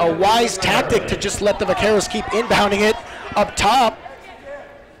a wise tactic to just let the Vaqueros keep inbounding it up top.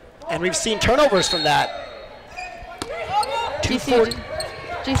 And we've seen turnovers from that.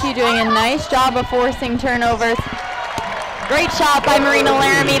 GCU doing a nice job of forcing turnovers. Great shot by Marina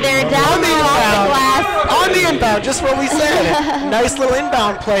Laramie there, down there off the glass. On the inbound, just what we said. Nice little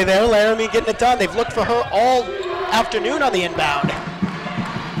inbound play there. Laramie getting it done. They've looked for her all afternoon on the inbound.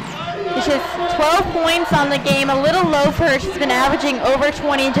 She has 12 points on the game, a little low for her. She's been averaging over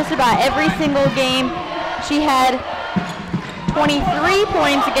 20 just about every single game. She had 23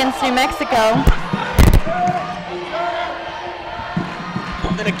 points against New Mexico.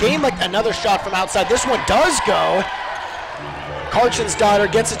 In a game like another shot from outside, this one does go. Karchin's daughter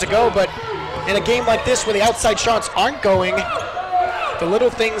gets it to go, but in a game like this where the outside shots aren't going, the little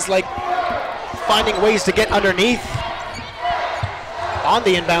things like finding ways to get underneath on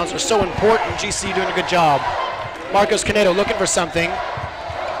the inbounds are so important. GC doing a good job. Marcos Canedo looking for something.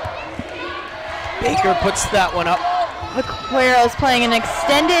 Baker puts that one up. Vaqueros playing an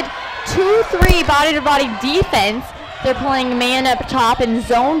extended 2-3 body-to-body defense. They're playing man up top and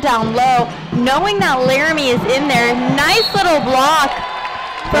zone down low, knowing that Laramie is in there. Nice little block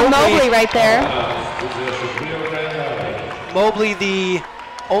from Mobley right there. Mobley,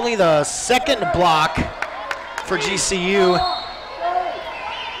 only the second block for GCU.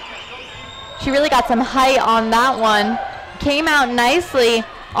 She really got some height on that one. Came out nicely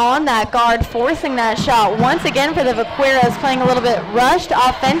on that guard, forcing that shot. Once again for the Vaqueros, playing a little bit rushed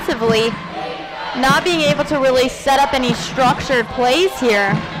offensively, not being able to really set up any structured plays here.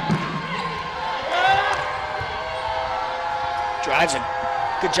 Drives a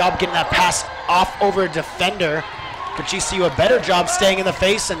good job getting that pass off over a defender. But GCU a better job staying in the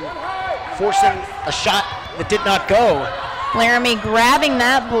face and forcing a shot that did not go. Laramie grabbing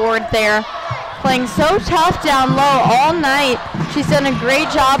that board there. Playing so tough down low all night. She's done a great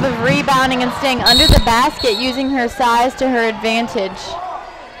job of rebounding and staying under the basket, using her size to her advantage.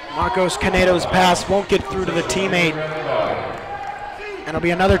 Marcos Canedo's pass won't get through to the teammate. And it'll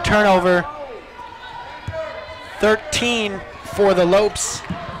be another turnover. 13 for the Lopes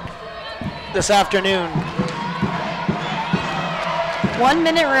this afternoon. 1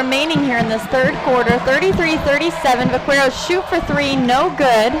 minute remaining here in this third quarter. 33-37. Vaqueros shoot for three, no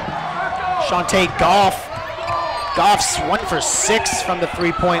good. Shantae Goff. Goff's 1 for 6 from the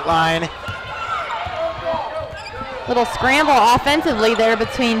three-point line. Little scramble offensively there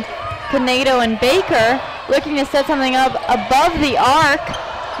between Canedo and Baker, looking to set something up above the arc.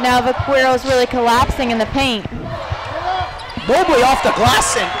 Now Vaqueros really collapsing in the paint. Mobley off the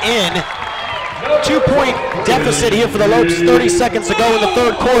glass and in. 2-point deficit here for the Lopes, 30 seconds to go in the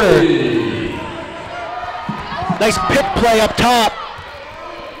third quarter. Nice pick play up top.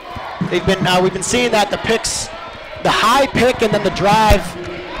 We've been seeing that, the picks, the high pick and then the drive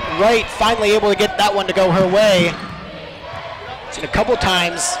right, finally able to get that one to go her way. Seen a couple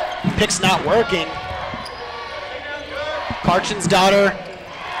times, pick's not working. Karchin's daughter,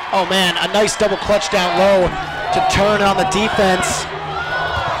 oh man, a nice double clutch down low to turn on the defense.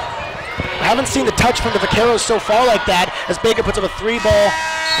 I haven't seen the touch from the Vaqueros so far like that, as Baker puts up a 3-ball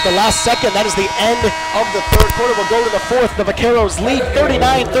at the last second. That is the end of the third quarter. We'll go to the fourth. The Vaqueros lead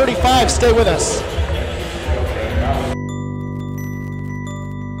 39-35. Stay with us.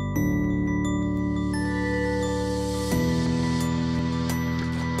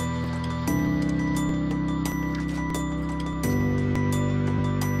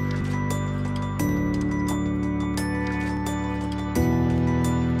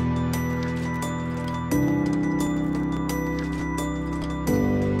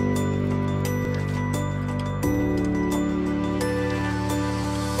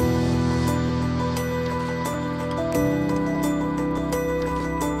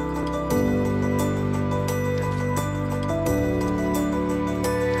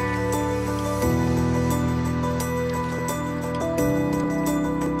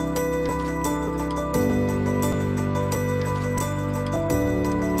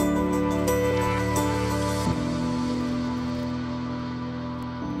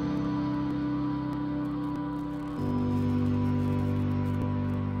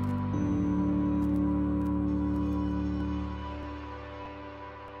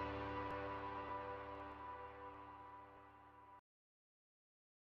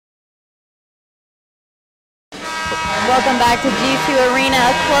 Welcome back to G2 Arena.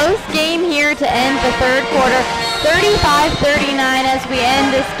 A close game here to end the third quarter. 35-39 as we end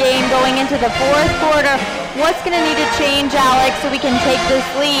this game going into the fourth quarter. What's going to need to change, Alex, so we can take this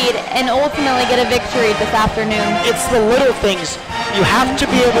lead and ultimately get a victory this afternoon? It's the little things. You have to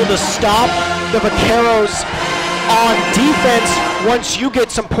be able to stop the Vaqueros on defense once you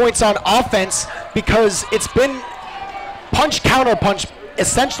get some points on offense, because it's been punch, counter punch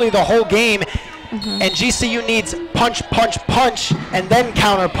essentially the whole game. And GCU needs punch, punch, punch, and then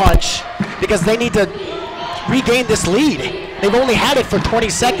counter punch, because they need to regain this lead. They've only had it for 20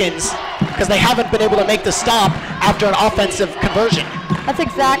 seconds because they haven't been able to make the stop after an offensive conversion. That's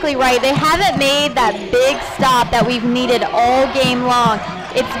exactly right. They haven't made that big stop that we've needed all game long.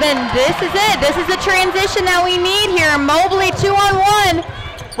 It's been, this is it. This is the transition that we need here. Mobley 2-on-1.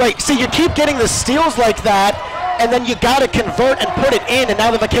 Right, see, you keep getting the steals like that, and then you got to convert and put it in, and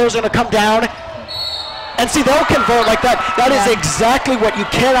now the Vaqueros are going to come down. And see, they'll convert like that. That is exactly what you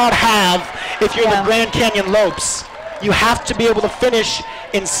cannot have if you're the Grand Canyon Lopes. You have to be able to finish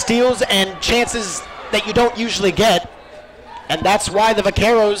in steals and chances that you don't usually get. And that's why the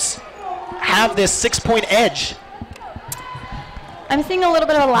Vaqueros have this 6-point edge. I'm seeing a little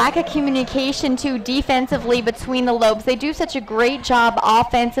bit of a lack of communication too defensively between the Lopes. They do such a great job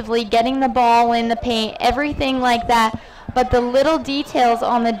offensively, getting the ball in the paint, everything like that. But the little details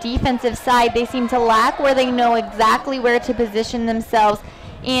on the defensive side, they seem to lack, where they know exactly where to position themselves.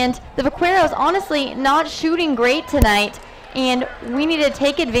 And the Vaqueros, honestly, not shooting great tonight. And we need to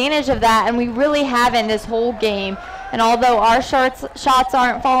take advantage of that, and we really haven't this whole game. And although our shots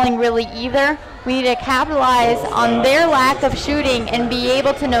aren't falling really either, we need to capitalize on their lack of shooting and be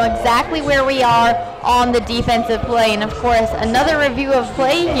able to know exactly where we are on the defensive play. And of course, another review of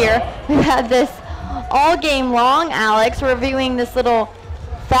play here. We've had this all game long, Alex, reviewing this little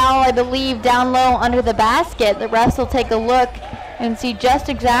foul, I believe, down low under the basket. The refs will take a look and see just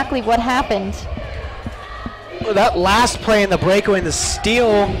exactly what happened. Well, that last play in the breakaway and the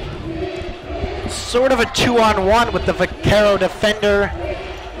steal, sort of a 2-on-1 with the Vaquero defender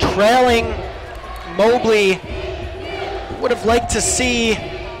trailing Mobley. Would have liked to see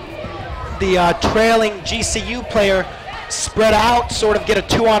the trailing GCU player spread out, sort of get a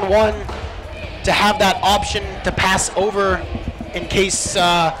 2-on-1 to have that option to pass over in case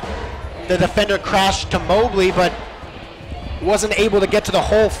the defender crashed to Mobley, but wasn't able to get to the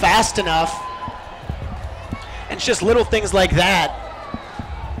hole fast enough. And it's just little things like that.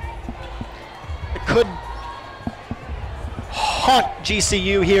 It could haunt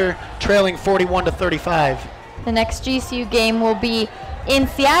GCU here, trailing 41-35. The next GCU game will be in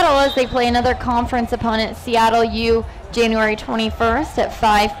Seattle as they play another conference opponent, Seattle U, January 21st at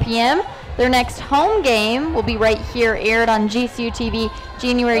 5 p.m. Their next home game will be right here, aired on GCU TV,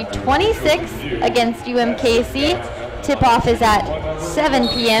 January 26th against UMKC. Tip-off is at 7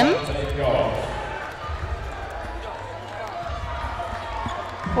 p.m.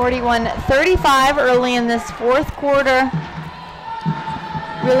 41-35 early in this fourth quarter.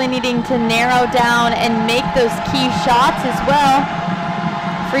 Really needing to narrow down and make those key shots as well.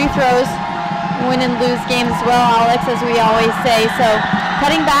 Free throws win and lose games as well, Alex, as we always say. So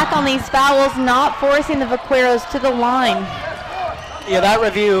cutting back on these fouls, not forcing the Vaqueros to the line. Yeah, that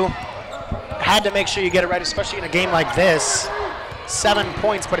review had to make sure you get it right, especially in a game like this. 7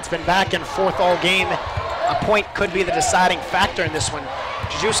 points, but it's been back and forth all game. A point could be the deciding factor in this one.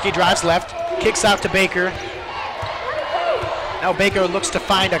 Jajewski drives left, kicks out to Baker. Now Baker looks to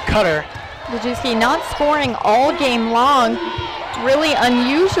find a cutter. Jajewski not scoring all game long. Really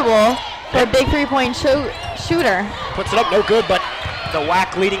unusual for a big three-point shooter. Puts it up, no good, but the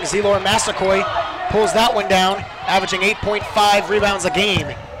WAC leading Zelor Massaquoi pulls that one down, averaging 8.5 rebounds a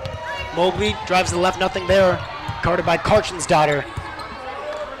game. Mobley drives to the left, nothing there. Guarded by Karchensdottir.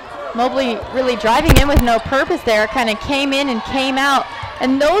 Mobley really driving in with no purpose there, kind of came in and came out.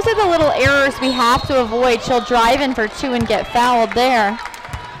 And those are the little errors we have to avoid. She'll drive in for two and get fouled there.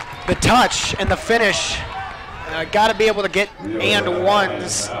 The touch and the finish. Got to be able to get and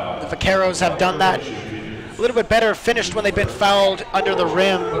ones. The Vaqueros have done that a little bit better, finished when they've been fouled under the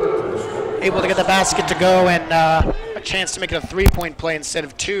rim. Able to get the basket to go and a chance to make it a three-point play instead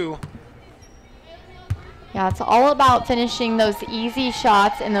of two. Yeah, it's all about finishing those easy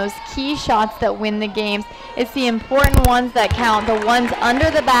shots and those key shots that win the games. It's the important ones that count, the ones under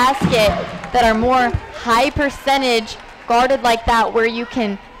the basket that are more high percentage, guarded like that, where you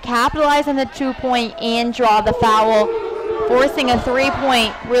can capitalize on the 2-point and draw the foul, forcing a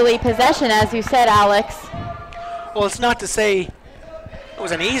 3-point really possession, as you said, Alex. Well, it's not to say it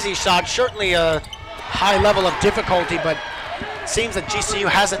was an easy shot, certainly a high level of difficulty, but seems that GCU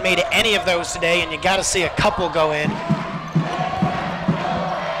hasn't made any of those today, and you got to see a couple go in.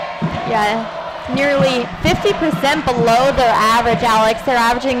 Yeah, nearly 50% below their average, Alex. They're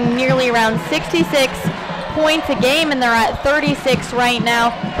averaging nearly around 66 points a game, and they're at 36 right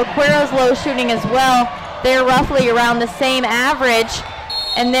now. Vaqueros low shooting as well. They're roughly around the same average,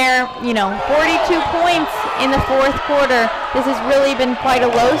 and they're, 42 points in the fourth quarter. This has really been quite a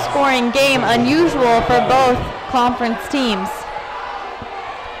low-scoring game, unusual for both conference teams.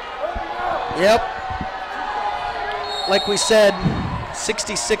 Yep. Like we said,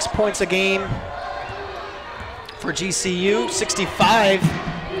 66 points a game for GCU, 65 for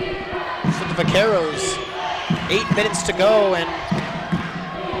the Vaqueros. 8 minutes to go and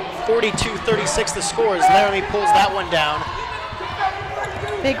 42-36 the scores. Laramie pulls that one down.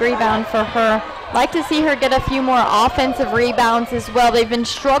 Big rebound for her. Like to see her get a few more offensive rebounds as well. They've been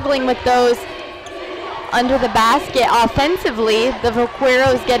struggling with those under the basket offensively. The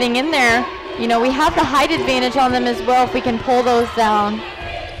Vaqueros getting in there. We have the height advantage on them as well if we can pull those down.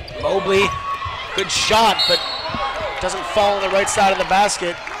 Mobley, good shot, but doesn't fall on the right side of the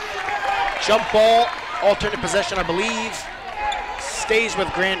basket. Jump ball, alternate possession, I believe. Stays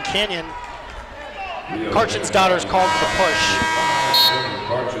with Grand Canyon. Karchensdottir is called for the push.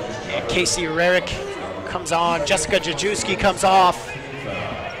 And Casey Rarick comes on. Jessica Jajewski comes off.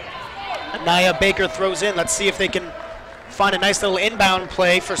 Anaya Baker throws in. Let's see if they can find a nice little inbound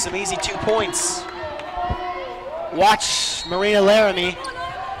play for some easy 2 points. Watch Marina Laramie.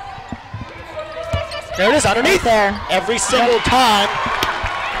 There it is, underneath. Right there. Every single time.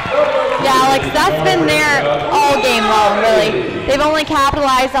 Yeah, Alex, that's been there all game long, really. They've only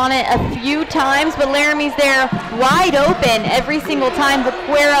capitalized on it a few times, but Laramie's there wide open every single time.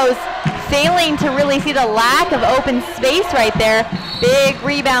 Vaqueros failing to really see the lack of open space right there. Big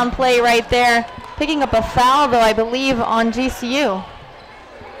rebound play right there. Picking up a foul, though, I believe, on GCU.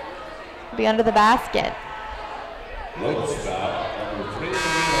 Be under the basket.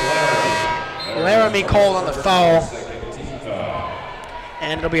 Laramie called on the foul.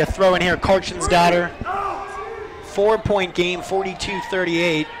 And it'll be a throw in here. Karchensdottir. 4-point game,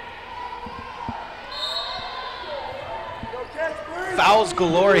 42-38. Fouls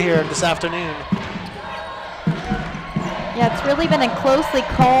galore here this afternoon. Yeah, it's really been a closely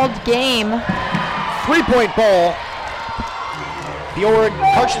called game. 3-point ball. Bjorg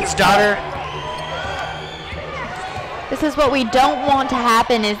Karchensdottir. This is what we don't want to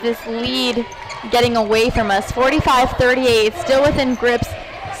happen, is this lead getting away from us. 45-38, still within grips.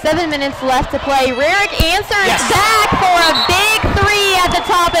 7 minutes left to play. Rarick answers back for a big three at the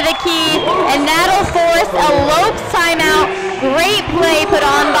top of the key, and that'll force a Lopes timeout. Great play put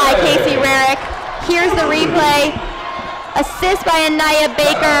on by Casey Rarick. Here's the replay. Assist by Anaya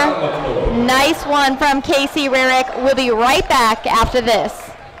Baker. Nice one from Casey Rarick. We'll be right back after this.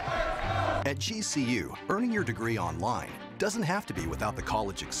 At GCU, earning your degree online doesn't have to be without the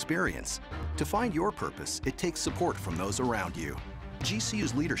college experience. To find your purpose, it takes support from those around you.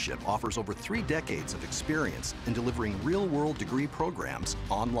 GCU's leadership offers over 3 decades of experience in delivering real-world degree programs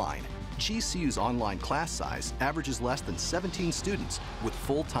online. GCU's online class size averages less than 17 students with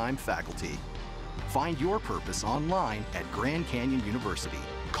full-time faculty. Find your purpose online at Grand Canyon University.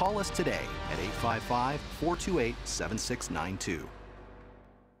 Call us today at 855-428-7692.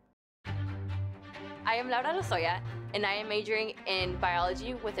 I am Laura Lozoya, and I am majoring in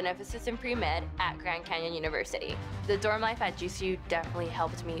biology with an emphasis in pre-med at Grand Canyon University. The dorm life at GCU definitely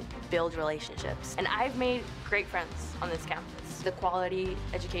helped me build relationships, and I've made great friends on this campus. The quality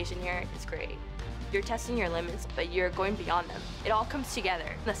education here is great. You're testing your limits, but you're going beyond them. It all comes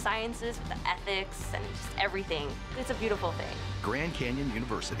together. The sciences, the ethics, and just everything. It's a beautiful thing. Grand Canyon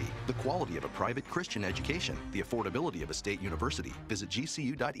University, the quality of a private Christian education, the affordability of a state university. Visit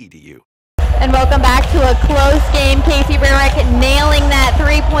gcu.edu. And welcome back to a close game. Casey Rarick nailing that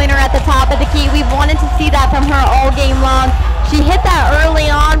three-pointer at the top of the key. We've wanted to see that from her all game long. She hit that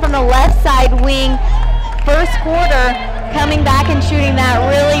early on from the left side wing. First quarter, coming back and shooting that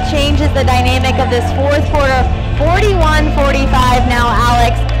really changes the dynamic of this fourth quarter. 41-45 now,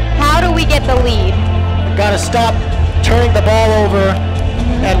 Alex. How do we get the lead? Got to stop turning the ball over.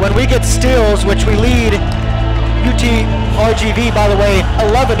 And when we get steals, which we lead UTRGV, by the way,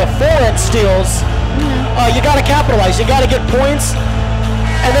 11-4 in steals, you got to capitalize. You got to get points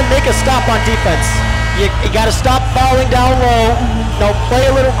and then make a stop on defense. You got to stop fouling down low. Play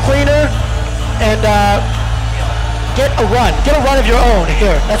a little cleaner and get a run. Get a run of your own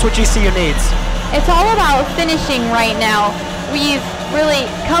here. That's what GCU needs. It's all about finishing right now. We've really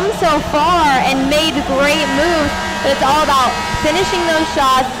come so far and made great moves, but it's all about finishing those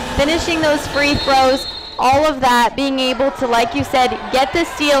shots, finishing those free throws, all of that, being able to, like you said, get the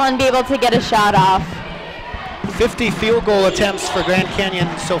steal and be able to get a shot off. 50 field goal attempts for Grand Canyon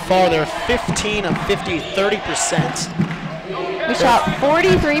so far. They're 15 of 50, 30%. We shot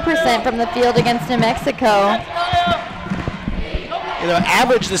 43% from the field against New Mexico. The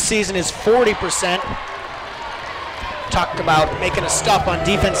average this season is 40%. Talked about making a stop on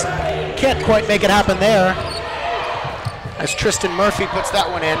defense. Can't quite make it happen there, as Tristan Murphy puts that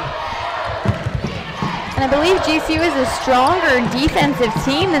one in. And I believe GCU is a stronger defensive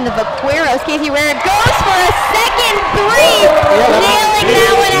team than the Vaqueros. Casey Rarick goes for a second three, nailing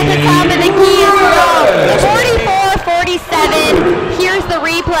that one at the top of the key as well. 44-47. Here's the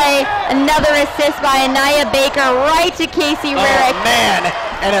replay. Another assist by Anaya Baker right to Casey Rarick. Oh man,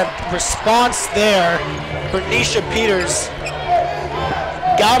 and a response there for Nisha Peters.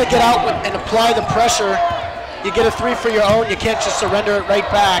 Got to get out and apply the pressure. You get a three for your own, you can't just surrender it right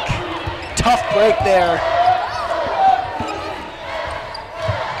back. Tough break there.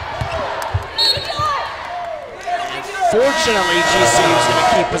 Fortunately, GCU is going to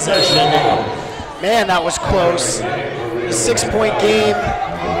keep possession. Man, that was close. A 6-point game.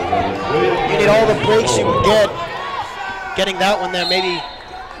 You need all the breaks you can get. Getting that one there maybe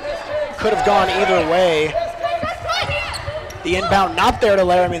could have gone either way. The inbound not there to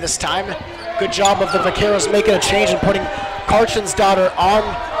Laramie this time. Good job of the Vaqueros making a change and putting Karchin's daughter on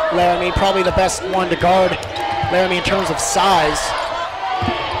Laramie, probably the best one to guard Laramie in terms of size.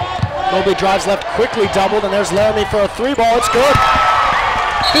 Mobley drives left, quickly doubled, and there's Laramie for a three ball. It's good.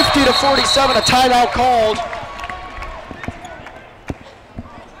 50-47, a timeout called.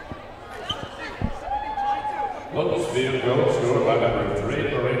 Lopes field goal scored by number 3,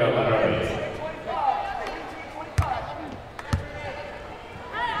 Marina Laramie.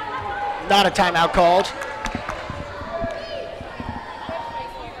 Not a timeout called.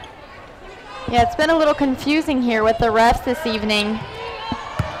 Yeah, it's been a little confusing here with the refs this evening.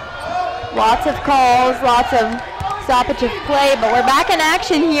 Lots of calls, lots of stoppage of play, but we're back in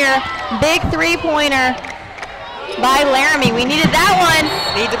action here. Big three-pointer by Laramie. We needed that one.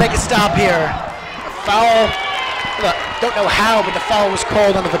 Need to make a stop here. A foul, don't know how, but the foul was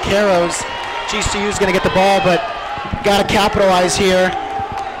called on the Vaqueros. GCU's gonna get the ball, but gotta capitalize here.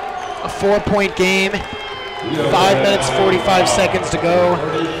 A 4-point game. 5 minutes, 45 seconds to go.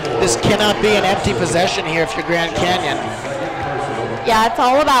 This cannot be an empty possession here if you're Grand Canyon. Yeah, it's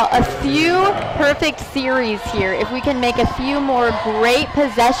all about a few perfect series here. If we can make a few more great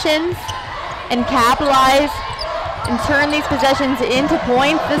possessions and capitalize and turn these possessions into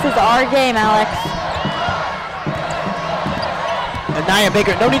points, this is our game, Alex. Anaya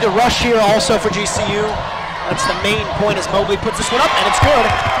Baker, no need to rush here also for GCU. That's the main point as Mobley puts this one up, and it's good.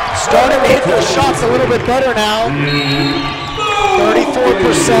 Starting to hit those shots a little bit better now.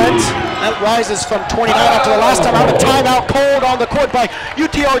 34%. That rises from 29 after the last time out. A timeout called on the court by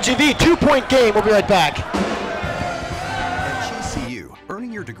UTRGV. 2-point game. We'll be right back. At GCU,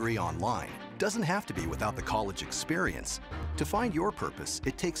 earning your degree online doesn't have to be without the college experience. To find your purpose,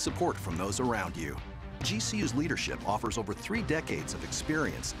 it takes support from those around you. GCU's leadership offers over 3 decades of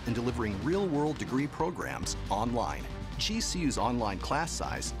experience in delivering real-world degree programs online. GCU's online class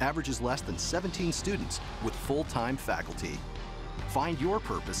size averages less than 17 students with full-time faculty. Find your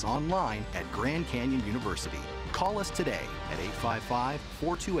purpose online at Grand Canyon University. Call us today at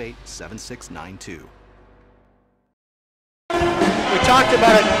 855-428-7692. We talked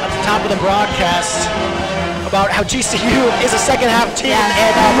about it at the top of the broadcast about how GCU is a second half team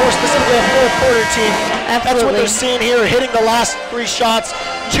and more specifically a fourth quarter team. Absolutely. That's what they're seeing here, hitting the last 3 shots,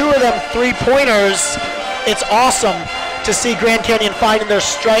 2 of them 3-pointers. It's awesome to see Grand Canyon finding their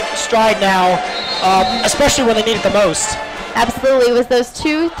stride now, especially when they need it the most. Absolutely. It was those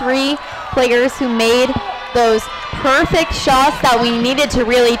 2-3 players who made those perfect shots that we needed to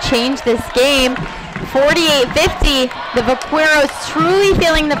really change this game. 48-50, the Vaqueros truly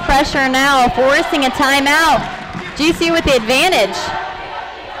feeling the pressure now, forcing a timeout. GCU with the advantage.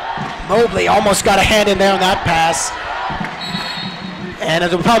 Mobley almost got a hand in there on that pass. And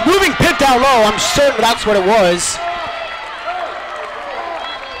as a moving pick down low, I'm certain that's what it was.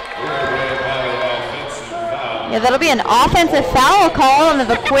 Yeah, that'll be an offensive foul call on the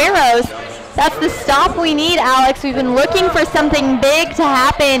Vaqueros. That's the stop we need, Alex. We've been looking for something big to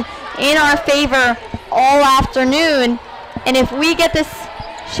happen in our favor all afternoon. And if we get this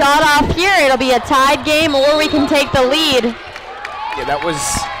shot off here, it'll be a tied game or we can take the lead. Yeah, that was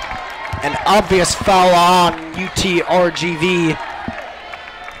an obvious foul on UTRGV.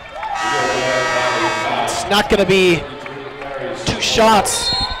 It's not going to be 2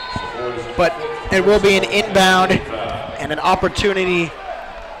 shots, but it will be an inbound and an opportunity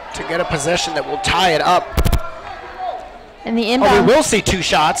to get a possession that will tie it up. And the inbound. Oh, we will see 2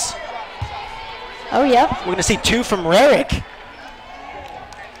 shots. Oh, yep. We're going to see 2 from Rarick.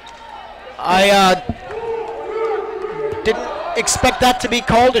 I didn't expect that to be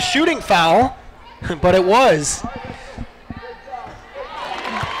called a shooting foul, but it was.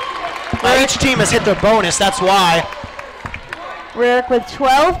 Each team has hit their bonus, that's why. Rarick with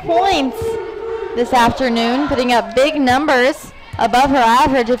 12 points this afternoon, putting up big numbers above her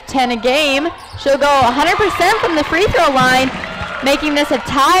average of 10 a game. She'll go 100% from the free throw line, making this a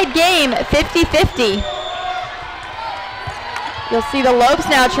tied game, 50-50. You'll see the Lopes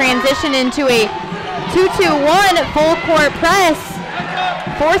now transition into a 2-2-1 full court press,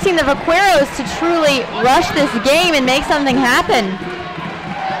 forcing the Vaqueros to truly rush this game and make something happen.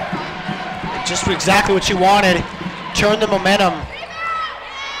 Just exactly what you wanted, turn the momentum.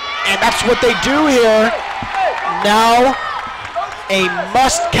 And that's what they do here. Now a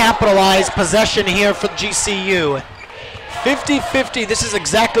must capitalize possession here for GCU. 50-50, this is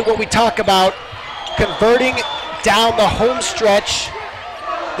exactly what we talk about. Converting down the home stretch.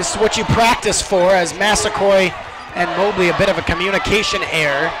 This is what you practice for, as Massacoy and Mobley, a bit of a communication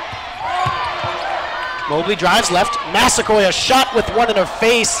error. Mobley drives left. Massacoy a shot with one in her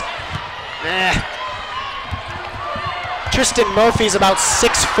face. Tristan Murphy's about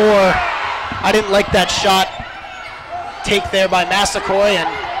 6'4". I didn't like that shot. Take there by Massacoy and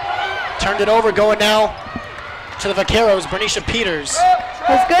turned it over, going now to the Vaqueros, Bernicia Peters.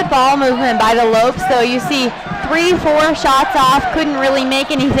 It's good ball movement by the Lopes, though. You see 3-4 shots off, couldn't really make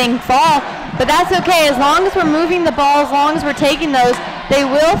anything fall, but that's okay. As long as we're moving the ball, as long as we're taking those, they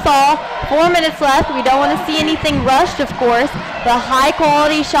will fall. 4 minutes left. We don't want to see anything rushed, of course, but high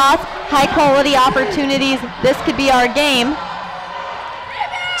quality shots, high quality opportunities. This could be our game.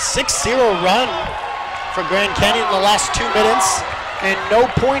 6-0 run for Grand Canyon in the last 2 minutes, and no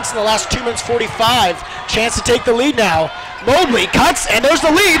points in the last 2 minutes 45. Chance to take the lead now. Mobley cuts, and there's the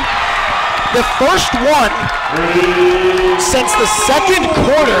lead. The first one since the second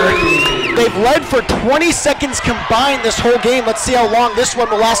quarter. They've led for 20 seconds combined this whole game. Let's see how long this one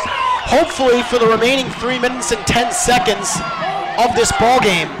will last. Hopefully for the remaining 3 minutes and 10 seconds of this ball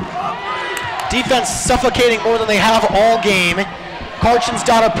game. Defense suffocating more than they have all game. Karchin's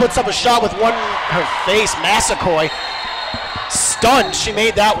daughter puts up a shot with one in her face. Massacoy stunned. She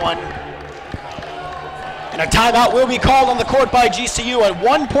made that one. And a timeout will be called on the court by GCU. A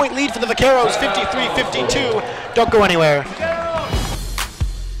 1-point lead for the Vaqueros, 53-52. Don't go anywhere.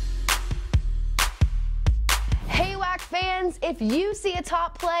 Hey WAC fans, if you see a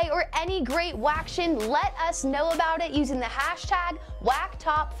top play or any great WACtion, let us know about it using the hashtag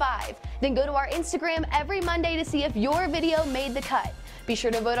WACTop5. Then go to our Instagram every Monday to see if your video made the cut. Be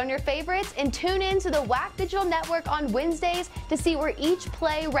sure to vote on your favorites and tune in to the WAC Digital Network on Wednesdays to see where each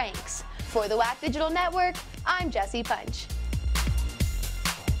play ranks. For the WAC Digital Network, I'm Jessie Punch.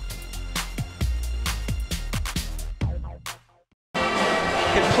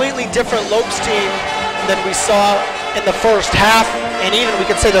 Completely different Lopes team than we saw in the first half, and even we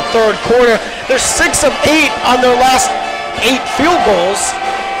could say the third quarter. They're 6 of 8 on their last 8 field goals,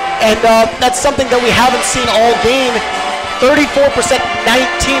 and that's something that we haven't seen all game. 34%,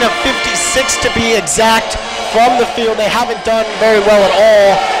 19 of 56 to be exact from the field. They haven't done very well at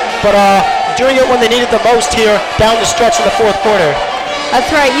all, but doing it when they need it the most here down the stretch in the fourth quarter. That's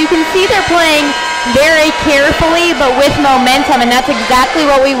right. You can see they're playing very carefully, but with momentum, and that's exactly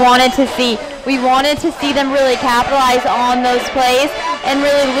what we wanted to see. We wanted to see them really capitalize on those plays and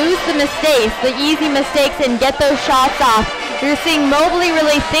really lose the mistakes, the easy mistakes, and get those shots off. You're seeing Mobley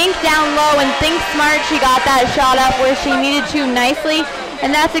really think down low and think smart. She got that shot up where she needed to nicely, and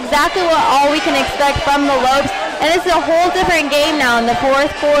that's exactly what all we can expect from the Lopes. And it's a whole different game now in the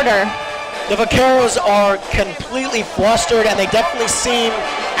fourth quarter. The Vaqueros are completely flustered, and they definitely seem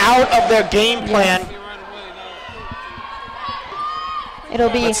out of their game plan. It'll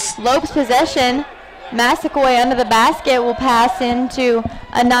be Lopes possession. Massaquoi under the basket will pass into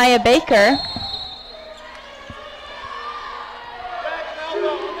Anaya Baker.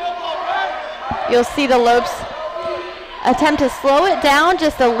 You'll see the Lopes attempt to slow it down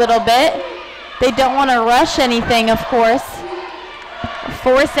just a little bit. They don't want to rush anything, of course,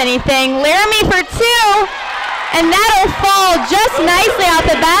 force anything. Laramie for two, and that'll fall just nicely off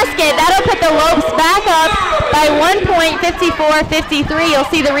the basket. That'll put the Lopes back up by 1 point, 54-53.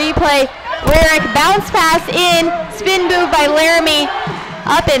 You'll see the replay. Lyric bounce pass in, spin move by Laramie,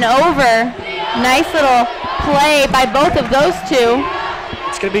 up and over. Nice little play by both of those two.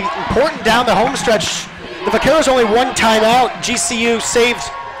 It's going to be important down the home stretch. The Vaqueros only one timeout. GCU saved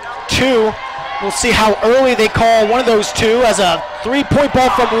two. We'll see how early they call one of those two, as a three-point ball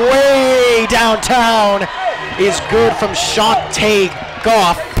from way downtown is good from Shantae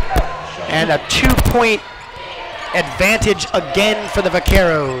Goff. And a 2-point advantage again for the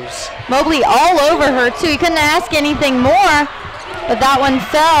Vaqueros. Mobley all over her too. You couldn't ask anything more, but that one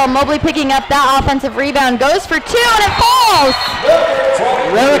fell. Mobley picking up that offensive rebound, goes for two, and it falls.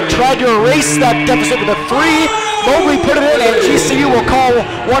 Rarick tried to erase that deficit with a three. Mobley put it in, and GCU will call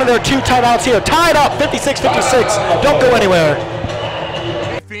one of their two timeouts here. Tied up, 56-56. Don't go anywhere.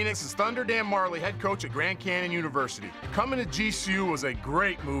 Phoenix is Thunder Dan Marley, head coach at Grand Canyon University. Coming to GCU was a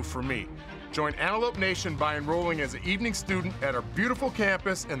great move for me. Join Antelope Nation by enrolling as an evening student at our beautiful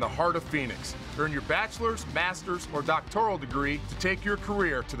campus in the heart of Phoenix. Earn your bachelor's, master's, or doctoral degree to take your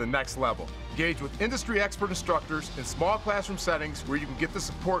career to the next level. Engage with industry expert instructors in small classroom settings where you can get the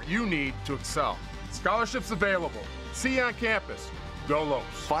support you need to excel. Scholarships available. See you on campus. Go Lopes.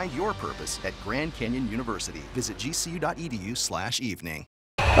 Find your purpose at Grand Canyon University. Visit gcu.edu/evening.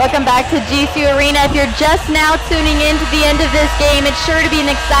 Welcome back to GCU Arena. If you're just now tuning in to the end of this game, it's sure to be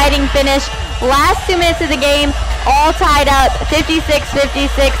an exciting finish. Last 2 minutes of the game, all tied up,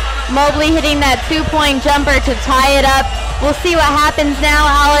 56-56. Mobley hitting that 2-point jumper to tie it up. We'll see what happens now,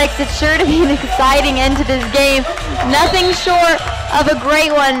 Alex. It's sure to be an exciting end to this game. Nothing short of a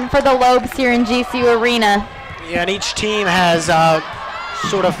great one for the Lopes here in GCU Arena. Yeah, and each team has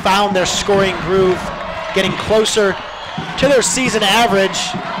sort of found their scoring groove, getting closer to their season average.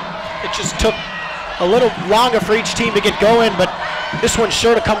 It just took a little longer for each team to get going, but this one's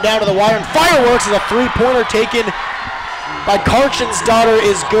sure to come down to the wire. And fireworks is a three-pointer taken by Karchin's daughter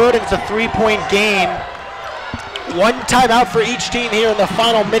is good, and it's a three-point game. One timeout for each team here in the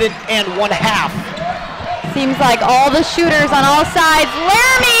final minute and 1/2. Seems like all the shooters on all sides.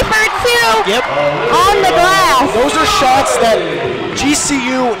 Laramie for two. Yep. On the glass. Those are shots that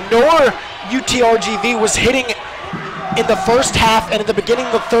GCU nor UTRGV was hitting in the first half, and at the beginning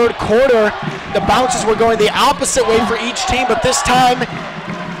of the third quarter, the bounces were going the opposite way for each team, but this time,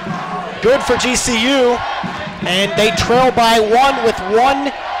 good for GCU, and they trail by one with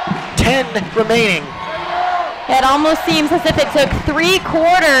 1:10 remaining. It almost seems as if it took 3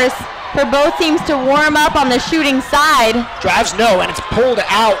 quarters for both teams to warm up on the shooting side. Drives no, and it's pulled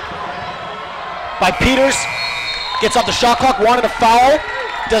out by Peters. Gets off the shot clock, wanted a foul,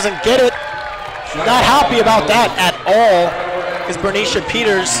 doesn't get it. Not happy about that at all is Bernicia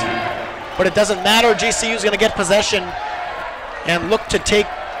Peters, but it doesn't matter. GCU is going to get possession and look to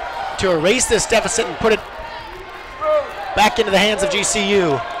erase this deficit and put it back into the hands of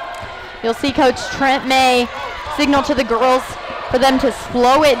GCU. You'll see Coach Trent May signal to the girls for them to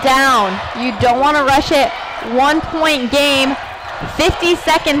slow it down. You don't want to rush it. 1-point game, 50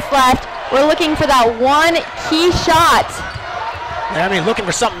 seconds left. We're looking for that one key shot. I mean, looking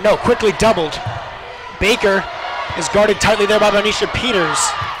for something, no, quickly doubled. Baker is guarded tightly there by Bernicia Peters.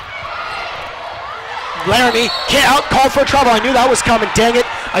 Laramie can't out, call for trouble. I knew that was coming, dang it.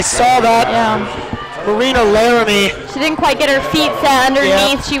 I saw that. Yeah. Marina Laramie. She didn't quite get her feet set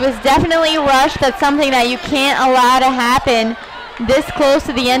underneath. Yep. She was definitely rushed. That's something that you can't allow to happen this close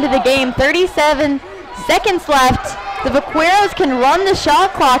to the end of the game. 37 seconds left. The Vaqueros can run the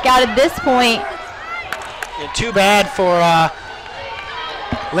shot clock out at this point. Too bad for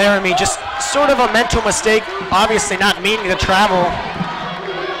Laramie. Just sort of a mental mistake. Obviously not meaning to travel.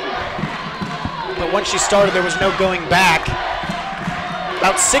 But once she started, there was no going back.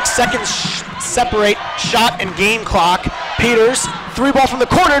 About 6 seconds separate shot and game clock. Peters, 3-ball from the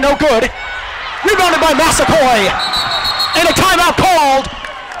corner, no good. Rebounded by Massacoy. And a timeout called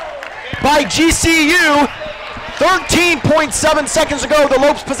by GCU. 13.7 seconds ago, the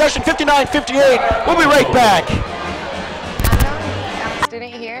Lopes possession, 59-58. We'll be right back. I'm a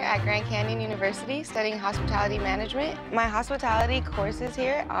student here at Grand Canyon University studying hospitality management. My hospitality courses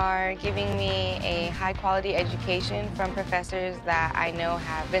here are giving me a high quality education from professors that I know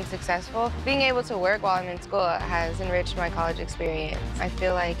have been successful. Being able to work while I'm in school has enriched my college experience. I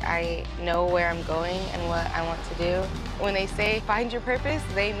feel like I know where I'm going and what I want to do. When they say find your purpose,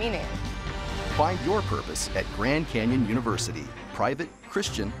 they mean it. Find your purpose at Grand Canyon University. Private,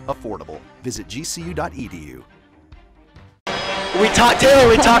 Christian, affordable. Visit gcu.edu. Taylor,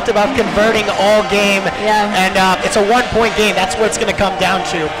 we talked about converting all game, and it's a 1-point game. That's what it's going to come down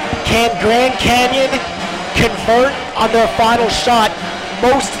to. Can Grand Canyon convert on their final shot?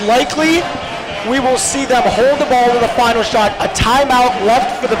 Most likely, we will see them hold the ball with a final shot. A timeout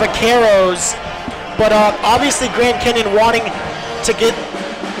left for the Vaqueros, but obviously Grand Canyon wanting to get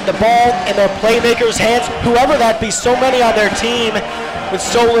the ball in their playmakers' hands, whoever that be, so many on their team with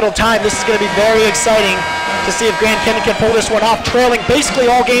so little time. This is going to be very exciting to see if Grand Canyon can pull this one off, trailing basically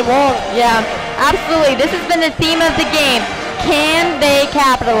all game long. Yeah, absolutely. This has been the theme of the game. Can they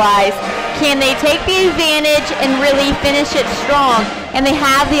capitalize? Can they take the advantage and really finish it strong? And they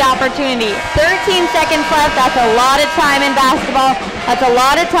have the opportunity. 13 seconds left. That's a lot of time in basketball. That's a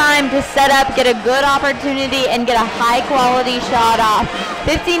lot of time to set up, get a good opportunity, and get a high-quality shot off.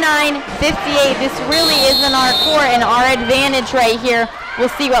 59-58. This really is in our core and our advantage right here.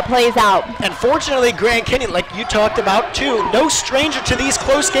 We'll see what plays out. And fortunately, Grand Canyon, like you talked about too, no stranger to these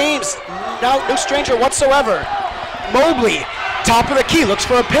close games. No stranger whatsoever. Mobley, top of the key, looks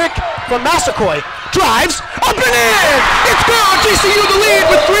for a pick from Massacoy. Drives, up and in! It's gone! GCU the lead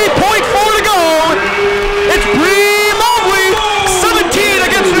with 3.4 to go! It's Bree Mobley, 17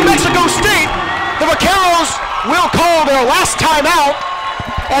 against New Mexico State. The Vaqueros will call their last timeout,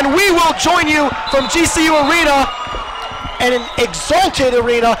 and we will join you from GCU Arena, and an exalted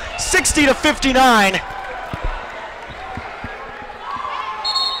arena, 60-59.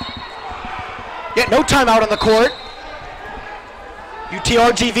 Yet no timeout on the court.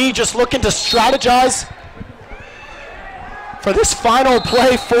 UTRGV just looking to strategize for this final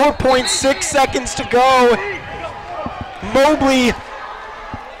play. 4.6 seconds to go. Mobley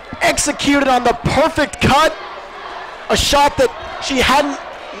executed on the perfect cut. A shot that she hadn't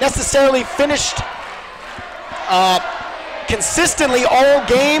necessarily finished consistently all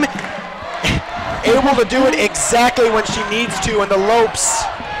game. Able to do it exactly when she needs to, and the Lopes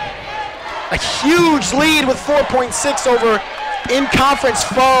a huge lead with 4.6 over in-conference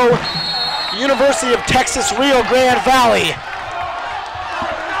foe, University of Texas Rio Grande Valley.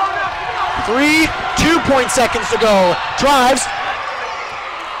 2 seconds to go. Drives.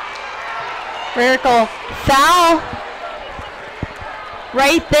 Vertical foul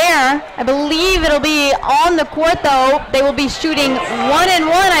right there. I believe it'll be on the court though. They will be shooting 1-1,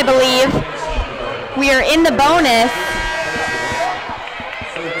 I believe. We are in the bonus.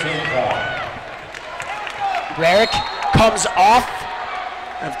 Rarick comes off.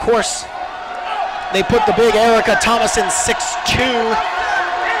 And of course, they put the big Erica Thomason 6'2".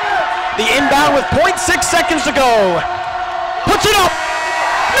 The inbound with 0.6 seconds to go. Puts it up.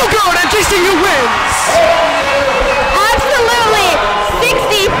 No good, and GCU wins. Absolutely.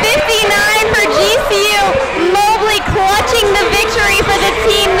 60-59 for GCU. Mobley clutching the victory for the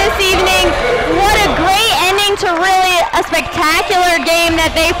team this evening. What a great ending to really a spectacular game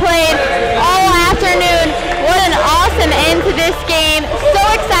that they played all afternoon. What an awesome end to this game. So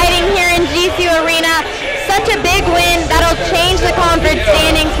exciting here in GCU Arena. Such a big win. That'll change the conference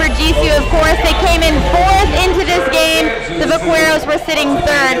standings for GCU, of course. They came in 4th into this game. The Vaqueros were sitting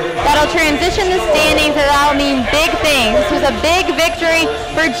 3rd. That'll transition the standings, and that'll mean big things. This was a big victory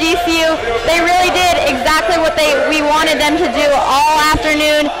for GCU. They really did exactly what we wanted them to do all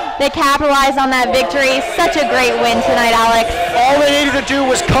afternoon. They capitalized on that victory. Such a great win tonight, Alex. All they needed to do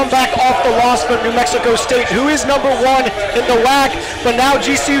was come back off the loss from New Mexico State, who is #1 in the WAC, but now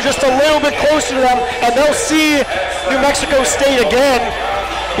GCU just a little bit closer to them, and they'll see New Mexico State again,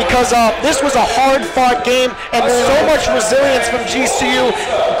 because this was a hard-fought game and so much resilience from GCU.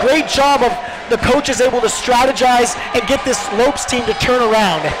 Great job of the coaches able to strategize and get this Lopes team to turn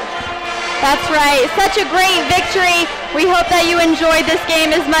around. That's right. Such a great victory. We hope that you enjoyed this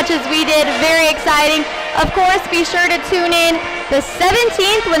game as much as we did. Very exciting. Of course, be sure to tune in the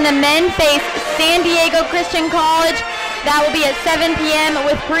 17th when the men face San Diego Christian College. That will be at 7 p.m.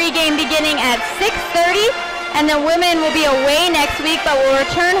 with pregame beginning at 6:30. And the women will be away next week, but will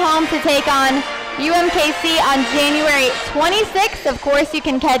return home to take on UMKC on January 26th. Of course, you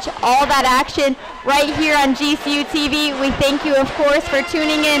can catch all that action right here on GCU TV. We thank you, of course, for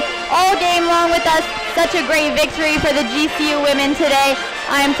tuning in all game long with us. Such a great victory for the GCU women today.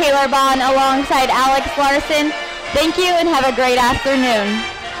 I am Taylor Bond alongside Alex Larson. Thank you and have a great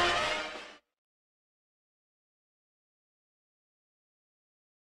afternoon.